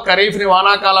 తెలంగాణలో ఖరీఫ్ని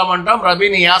వానాకాలం అంటాం,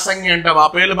 రబీని యాసంగి అంటాం. ఆ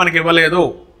పేర్లు మనకి ఇవ్వలేదు,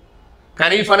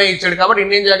 ఖరీఫ్ అనే ఇచ్చాడు. కాబట్టి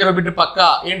ఇండియన్ జాగ్రఫీ పెట్టి పక్క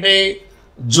ఏంటి?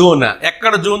 జూన్.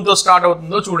 ఎక్కడ జూన్తో స్టార్ట్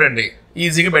అవుతుందో చూడండి,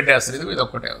 ఈజీగా పెట్టేస్తారు. ఇది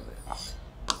ఒక్కటే ఉంది,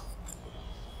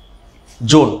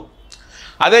 జూన్.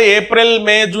 అదే ఏప్రిల్,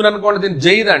 మే, జూన్ అనుకోండి, దీన్ని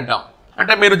జైద్ అంటాం.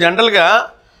 అంటే మీరు జనరల్గా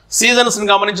సీజన్స్ని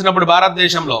గమనించినప్పుడు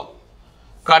భారతదేశంలో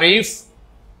ఖరీఫ్,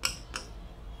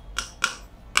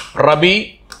 రబీ,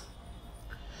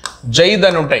 జైద్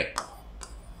అని ఉంటాయి.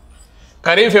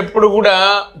 ఖరీఫ్ ఎప్పుడు కూడా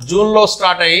జూన్లో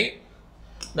స్టార్ట్ అయ్యి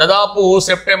దాదాపు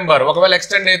సెప్టెంబర్, ఒకవేళ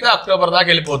ఎక్స్టెండ్ అయితే అక్టోబర్ దాకా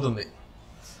వెళ్ళిపోతుంది.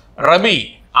 రబీ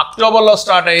అక్టోబర్లో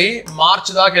స్టార్ట్ అయ్యి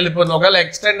మార్చ్ దాకా వెళ్ళిపోతుంది, ఒకవేళ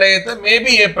ఎక్స్టెండ్ అయితే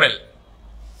మేబీ ఏప్రిల్.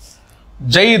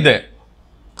 జైద్,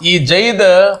 ఈ జైద్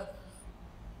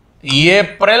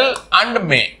ఏప్రిల్ అండ్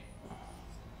మే.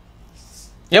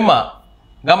 ఏమ్మా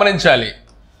గమనించాలి,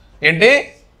 ఏంటి?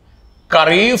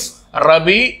 ఖరీఫ్,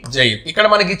 రబీ, జైద్. ఇక్కడ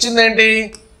మనకి ఇచ్చింది ఏంటి?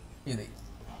 ఇది.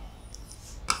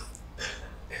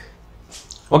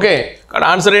 ఓకే, ఇక్కడ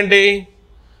ఆన్సర్ ఏంటి?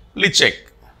 Please check.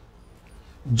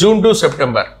 June to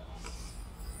September.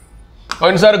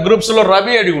 పోయినసారి గ్రూప్స్లో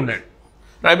రబీ అడిగి ఉన్నాడు.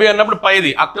 రబీ అన్నప్పుడు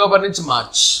పైది అక్టోబర్ నుంచి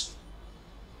మార్చ్.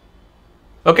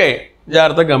 ఓకే,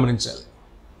 జాగ్రత్తగా గమనించాలి.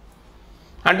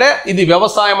 అంటే ఇది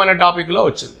వ్యవసాయం అనే టాపిక్లో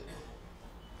వచ్చింది.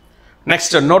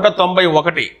 Next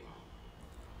 191.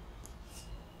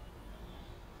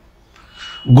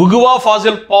 గుగువా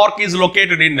Faasil park is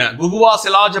located in. గుగువా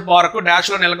శిలాజ పార్క్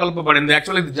డాష్లో నెలకొల్పబడింది.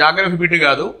 యాక్చువల్లీ ఇది జాగ్రఫీ బిట్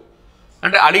కాదు,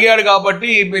 అంటే అడిగాడు కాబట్టి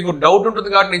మీకు డౌట్ ఉంటుంది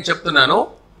కాబట్టి నేను చెప్తున్నాను.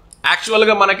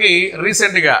 యాక్చువల్గా మనకి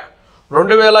రీసెంట్గా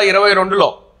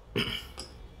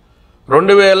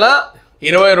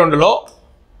 2022లో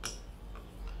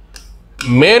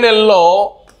మే నెలలో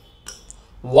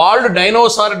వరల్డ్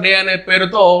డైనోసార్ డే అనే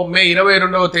పేరుతో మే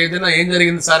 22వ తేదీన ఏం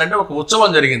జరిగింది సార్ అంటే ఒక ఉత్సవం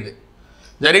జరిగింది.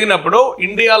 జరిగినప్పుడు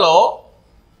ఇండియాలో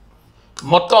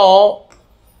మొత్తం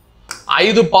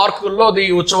 5 పార్కుల్లో ఈ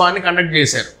ఉత్సవాన్ని కండక్ట్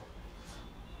చేశారు.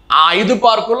 ఆ 5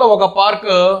 పార్కుల్లో ఒక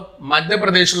పార్క్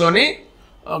మధ్యప్రదేశ్లోని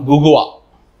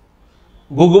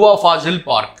గుగువా ఫాజిల్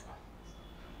పార్క్.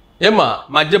 ఏమ్మా,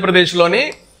 మధ్యప్రదేశ్లోని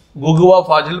గుగువా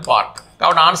ఫాజిల్ పార్క్.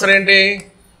 కాబట్టి ఆన్సర్ ఏంటి?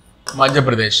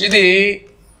 మధ్యప్రదేశ్. ఇది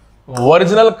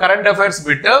ఒరిజినల్ కరెంట్ అఫైర్స్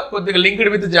బిట్, కొద్దిగా లింక్డ్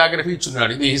విత్ జాగ్రఫీ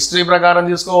ఇచ్చున్నాడు. ఇది హిస్టరీ ప్రకారం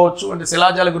తీసుకోవచ్చు, అంటే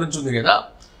శిలాజాల గురించి ఉంది కదా,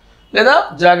 లేదా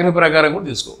జాగ్రఫీ ప్రకారం కూడా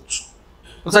తీసుకోవచ్చు.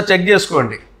 ఒకసారి చెక్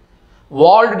చేసుకోండి.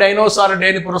 వరల్డ్ డైనోసార్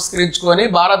డేని పురస్కరించుకొని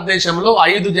భారతదేశంలో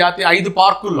 5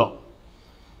 పార్కుల్లో,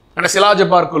 అంటే శిలాజ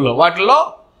పార్కుల్లో, వాటిల్లో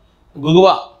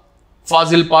గుగువా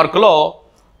ఫాజిల్ పార్కులో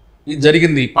ఇది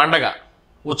జరిగింది. పండగ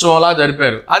ఉత్సవంలా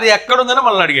జరిపారు. అది ఎక్కడుందని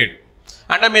మనల్ని అడిగాడు.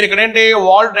 అంటే మీరు ఇక్కడేంటి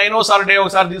వరల్డ్ డైనోసార్ డే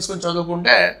ఒకసారి తీసుకొని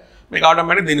చదువుకుంటే మీకు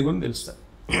ఆటోమేటిక్ దీని గురించి తెలుస్తుంది.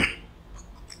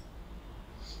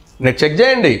 నేను చెక్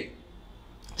చేయండి,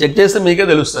 చెక్ చేస్తే మీకే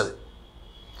తెలుస్తుంది.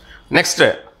 నెక్స్ట్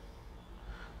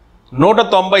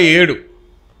 197.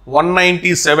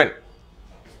 197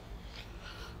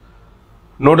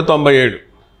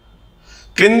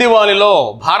 క్రింది వానిలో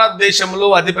భారతదేశంలో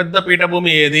అతిపెద్ద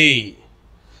పీఠభూమి ఏది?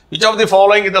 Which of the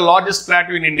following is the largest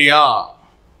plateau in India?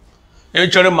 ఏమి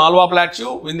ఇచ్చాడు? Malwa plateau,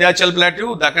 Vindhyachal plateau,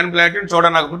 Deccan plateau,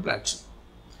 చోడనాగపూర్ plateau.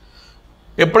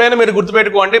 ఎప్పుడైనా మీరు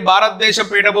గుర్తుపెట్టుకోండి, భారతదేశ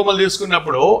పీఠభూములు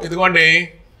తీసుకున్నప్పుడు ఇదిగోండి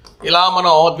ఇలా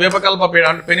మనం ద్వీపకల్ప పీఠ,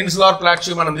 పెనిన్సులార్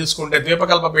ప్లాట్యూ మనం తీసుకుంటే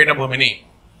ద్వీపకల్ప పీఠభూమిని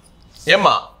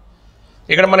ఏమ్మా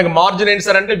ఇక్కడ మనకి మార్జిన్ ఏంటి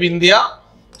సార్ అంటే వింధ్య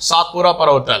సాత్పురా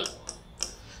పర్వతాలు.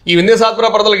 ఈ వింధ్య సాత్పురా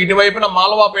పర్వతాలకు ఇటువైపున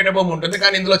మాల్వా పీఠభూమి ఉంటుంది,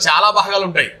 కానీ ఇందులో చాలా భాగాలు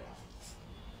ఉంటాయి.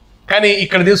 కానీ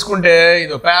ఇక్కడ తీసుకుంటే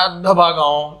ఇది పెద్ద భాగం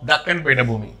దక్కన్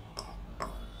పీఠభూమి.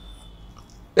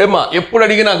 ఏమ్మా ఎప్పుడు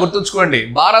అడిగినా గుర్తుంచుకోండి,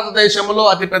 భారతదేశంలో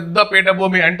అతిపెద్ద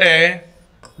పీఠభూమి అంటే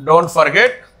డోంట్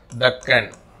ఫర్గెట్ దక్కన్.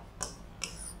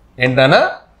 ఏంటన్నా?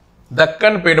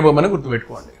 దక్కన్ పీఠభూమి అని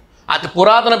గుర్తుపెట్టుకోండి. అతి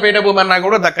పురాతన పీఠభూమి అన్నా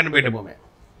కూడా దక్కన్ పీఠభూమే.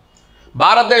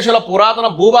 భారతదేశంలో పురాతన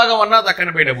భూభాగం అన్నా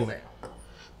దక్కన్ పీఠభూమే.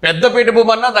 పెద్ద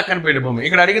పీఠభూమి అన్నా దక్కన్ పీఠభూమి.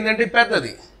 ఇక్కడ అడిగింది ఏంటి?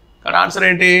 పెద్దది. ఇక్కడ ఆన్సర్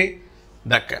ఏంటి?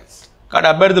 దక్కన్. ఇక్కడ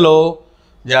అభ్యర్థిలో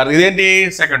ఇదేంటి?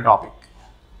 సెకండ్ టాపిక్,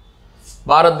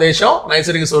 భారతదేశం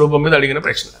నైసర్గిక స్వరూపం మీద అడిగిన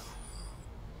ప్రశ్న.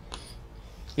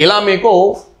 ఇలా మీకు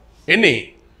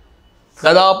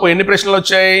దాదాపు ఎన్ని ప్రశ్నలు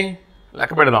వచ్చాయి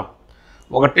లెక్క పెడదాం.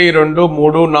 1 2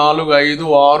 3 4 5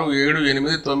 6 7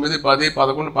 8 9 10 11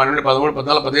 12 13 14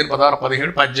 15 16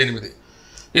 17 18.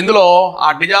 ఇందులో ఆ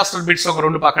డిజాస్టర్ బిట్స్ ఒక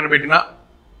 2 పక్కన పెట్టిన,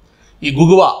 ఈ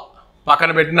గుగువ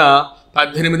పక్కన పెట్టిన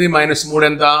 18 - 3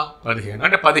 ఎంత? 15.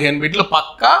 అంటే 15 బిట్లు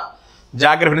పక్క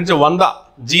జాగ్రఫీ నుంచి 100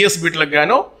 జిఎస్ బిట్లకు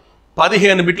గాను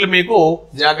 15 బిట్లు మీకు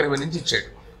జాగ్రఫీ నుంచి ఇచ్చాడు.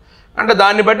 అంటే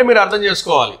దాన్ని బట్టి మీరు అర్థం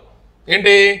చేసుకోవాలి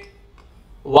ఏంటి,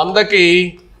 100కి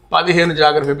 15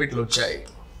 జాగ్రఫీ బిట్లు వచ్చాయి.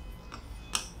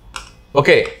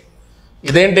 ఓకే,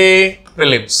 ఇదేంటి?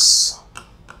 ప్రిలిమ్స్.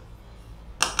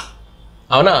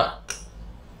 అవునా?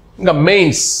 ఇంకా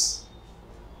మెయిన్స్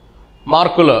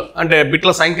మార్కులు అంటే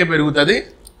బిట్ల సంఖ్య పెరుగుతుంది,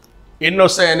 ఎన్ని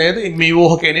వస్తాయి అనేది మీ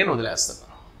ఊహకే నేను వదిలేస్తాను.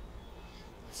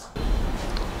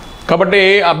 కాబట్టి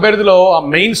అభ్యర్థిలో ఆ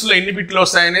మెయిన్స్లో ఎన్ని బిట్లు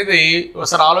వస్తాయనేది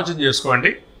ఒకసారి ఆలోచన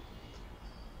చేసుకోండి.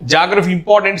 జాగ్రఫీ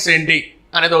ఇంపార్టెన్స్ ఏంటి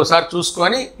అనేది ఒకసారి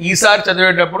చూసుకొని ఈసారి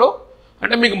చదివేటప్పుడు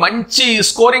అంటే మీకు మంచి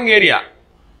స్కోరింగ్ ఏరియా.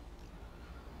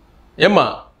 ఏమ్మా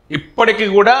ఇప్పటికీ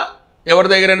కూడా ఎవరి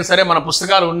దగ్గరైనా సరే మన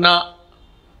పుస్తకాలు ఉన్నా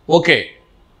ఓకే,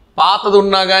 పాతది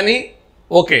ఉన్నా కానీ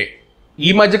ఓకే. ఈ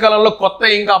మధ్యకాలంలో కొత్త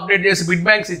ఇంకా అప్డేట్ చేసి బిట్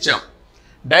బ్యాంక్స్ ఇచ్చాం,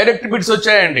 డైరెక్ట్ బిట్స్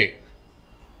వచ్చాయండి.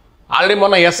 ఆల్రెడీ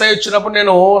మొన్న ఎస్ఐ వచ్చినప్పుడు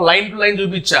నేను లైన్ టు లైన్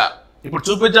చూపించా. ఇప్పుడు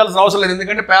చూపించాల్సిన అవసరం లేదు,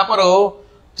 ఎందుకంటే పేపరు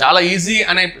చాలా ఈజీ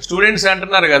అనే స్టూడెంట్స్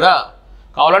అంటున్నారు కదా.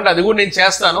 కావాలంటే అది కూడా నేను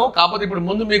చేస్తాను, కాకపోతే ఇప్పుడు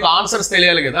ముందు మీకు ఆన్సర్స్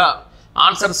తెలియాలి కదా,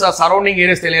 ఆన్సర్స్ సరౌండింగ్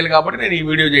ఏరియాస్ తెలియాలి కాబట్టి నేను ఈ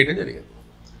వీడియో చేయడం జరిగింది.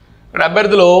 ఇక్కడ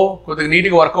అభ్యర్థులు కొద్దిగా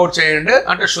నీట్గా వర్కౌట్ చేయండి.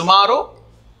 అంటే సుమారు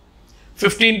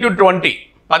 15 to 20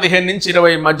 15 నుంచి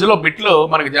 20 మధ్యలో బిట్లు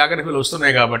మనకి జాగ్రఫీలు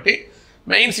వస్తున్నాయి కాబట్టి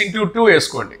మెయిన్స్ ఇంటూ 2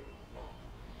 వేసుకోండి.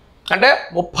 అంటే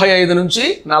 35 నుంచి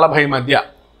 40 మధ్య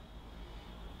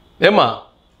ఏమా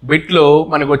బిట్లు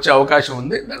మనకు వచ్చే అవకాశం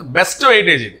ఉంది. బెస్ట్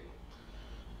వెయిటేజ్ ఇది.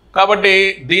 కాబట్టి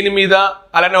దీని మీద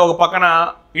అలానే ఒక పక్కన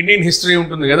ఇండియన్ హిస్టరీ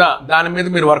ఉంటుంది కదా, దాని మీద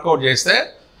మీరు వర్కౌట్ చేస్తే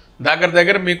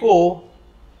దగ్గర మీకు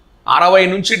 60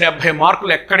 నుంచి 70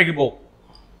 మార్కులు ఎక్కడికి పోవు.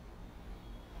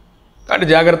 కాబట్టి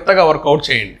జాగ్రత్తగా వర్కౌట్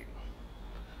చేయండి.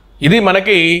 ఇది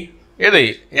మనకి ఏది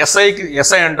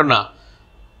ఎస్ఐ అంటున్నా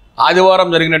ఆదివారం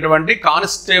జరిగినటువంటి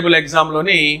కానిస్టేబుల్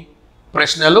ఎగ్జామ్లోని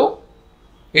ప్రశ్నలు,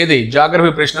 ఏది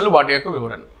జాగ్రఫీ ప్రశ్నలు, వాటి యొక్క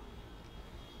వివరణ.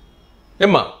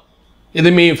 ఏమ్మా ఇది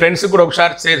మీ ఫ్రెండ్స్కి కూడా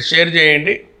ఒకసారి షేర్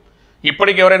చేయండి.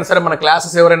 ఇప్పటికి ఎవరైనా సరే మన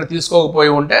క్లాసెస్ ఎవరైనా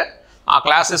తీసుకోకపోయి ఉంటే ఆ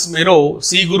క్లాసెస్ మీరు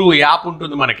సి గురు యాప్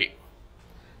ఉంటుంది మనకి.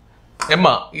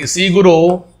 ఏమ్మా ఈ సి గురు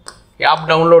యాప్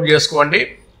డౌన్లోడ్ చేసుకోండి.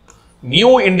 న్యూ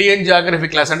ఇండియన్ జాగ్రఫీ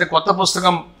క్లాస్ అంటే కొత్త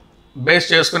పుస్తకం బేస్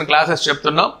చేసుకుని క్లాసెస్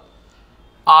చెప్తున్నాం.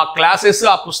 ఆ క్లాసెస్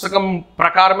ఆ పుస్తకం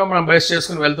ప్రకారమే మనం బేస్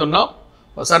చేసుకుని వెళ్తున్నాం.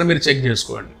 ఒకసారి మీరు చెక్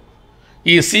చేసుకోండి.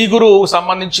 ఈ సి గురు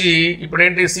సంబంధించి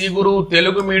ఇప్పుడేంటి, సి గురు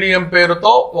తెలుగు మీడియం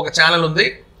పేరుతో ఒక ఛానల్ ఉంది.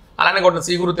 అలానే కూడా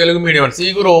సి గురు తెలుగు మీడియం, సి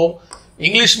గురు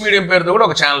ఇంగ్లీష్ మీడియం పేరుతో కూడా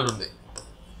ఒక ఛానల్ ఉంది.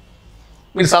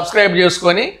 మీరు సబ్స్క్రైబ్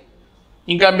చేసుకొని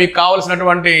ఇంకా మీకు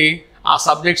కావాల్సినటువంటి ఆ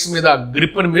సబ్జెక్ట్స్ మీద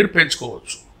గ్రిప్ని మీరు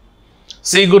పెంచుకోవచ్చు.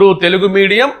 సి గురు తెలుగు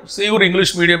మీడియం, సి గురు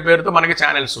ఇంగ్లీష్ మీడియం పేరుతో మనకి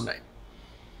ఛానల్స్ ఉన్నాయి.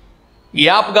 ఈ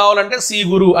యాప్ కావాలంటే సి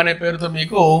గురు అనే పేరుతో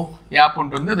మీకు యాప్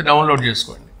ఉంటుంది, అది డౌన్లోడ్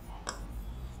చేసుకోండి.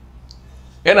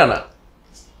 ఏనా?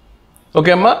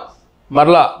 ఓకే అమ్మా,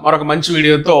 మరొక మంచి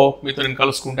వీడియోతో మీతో నేను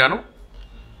కలుసుకుంటాను.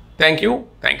 Thank you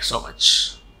so much.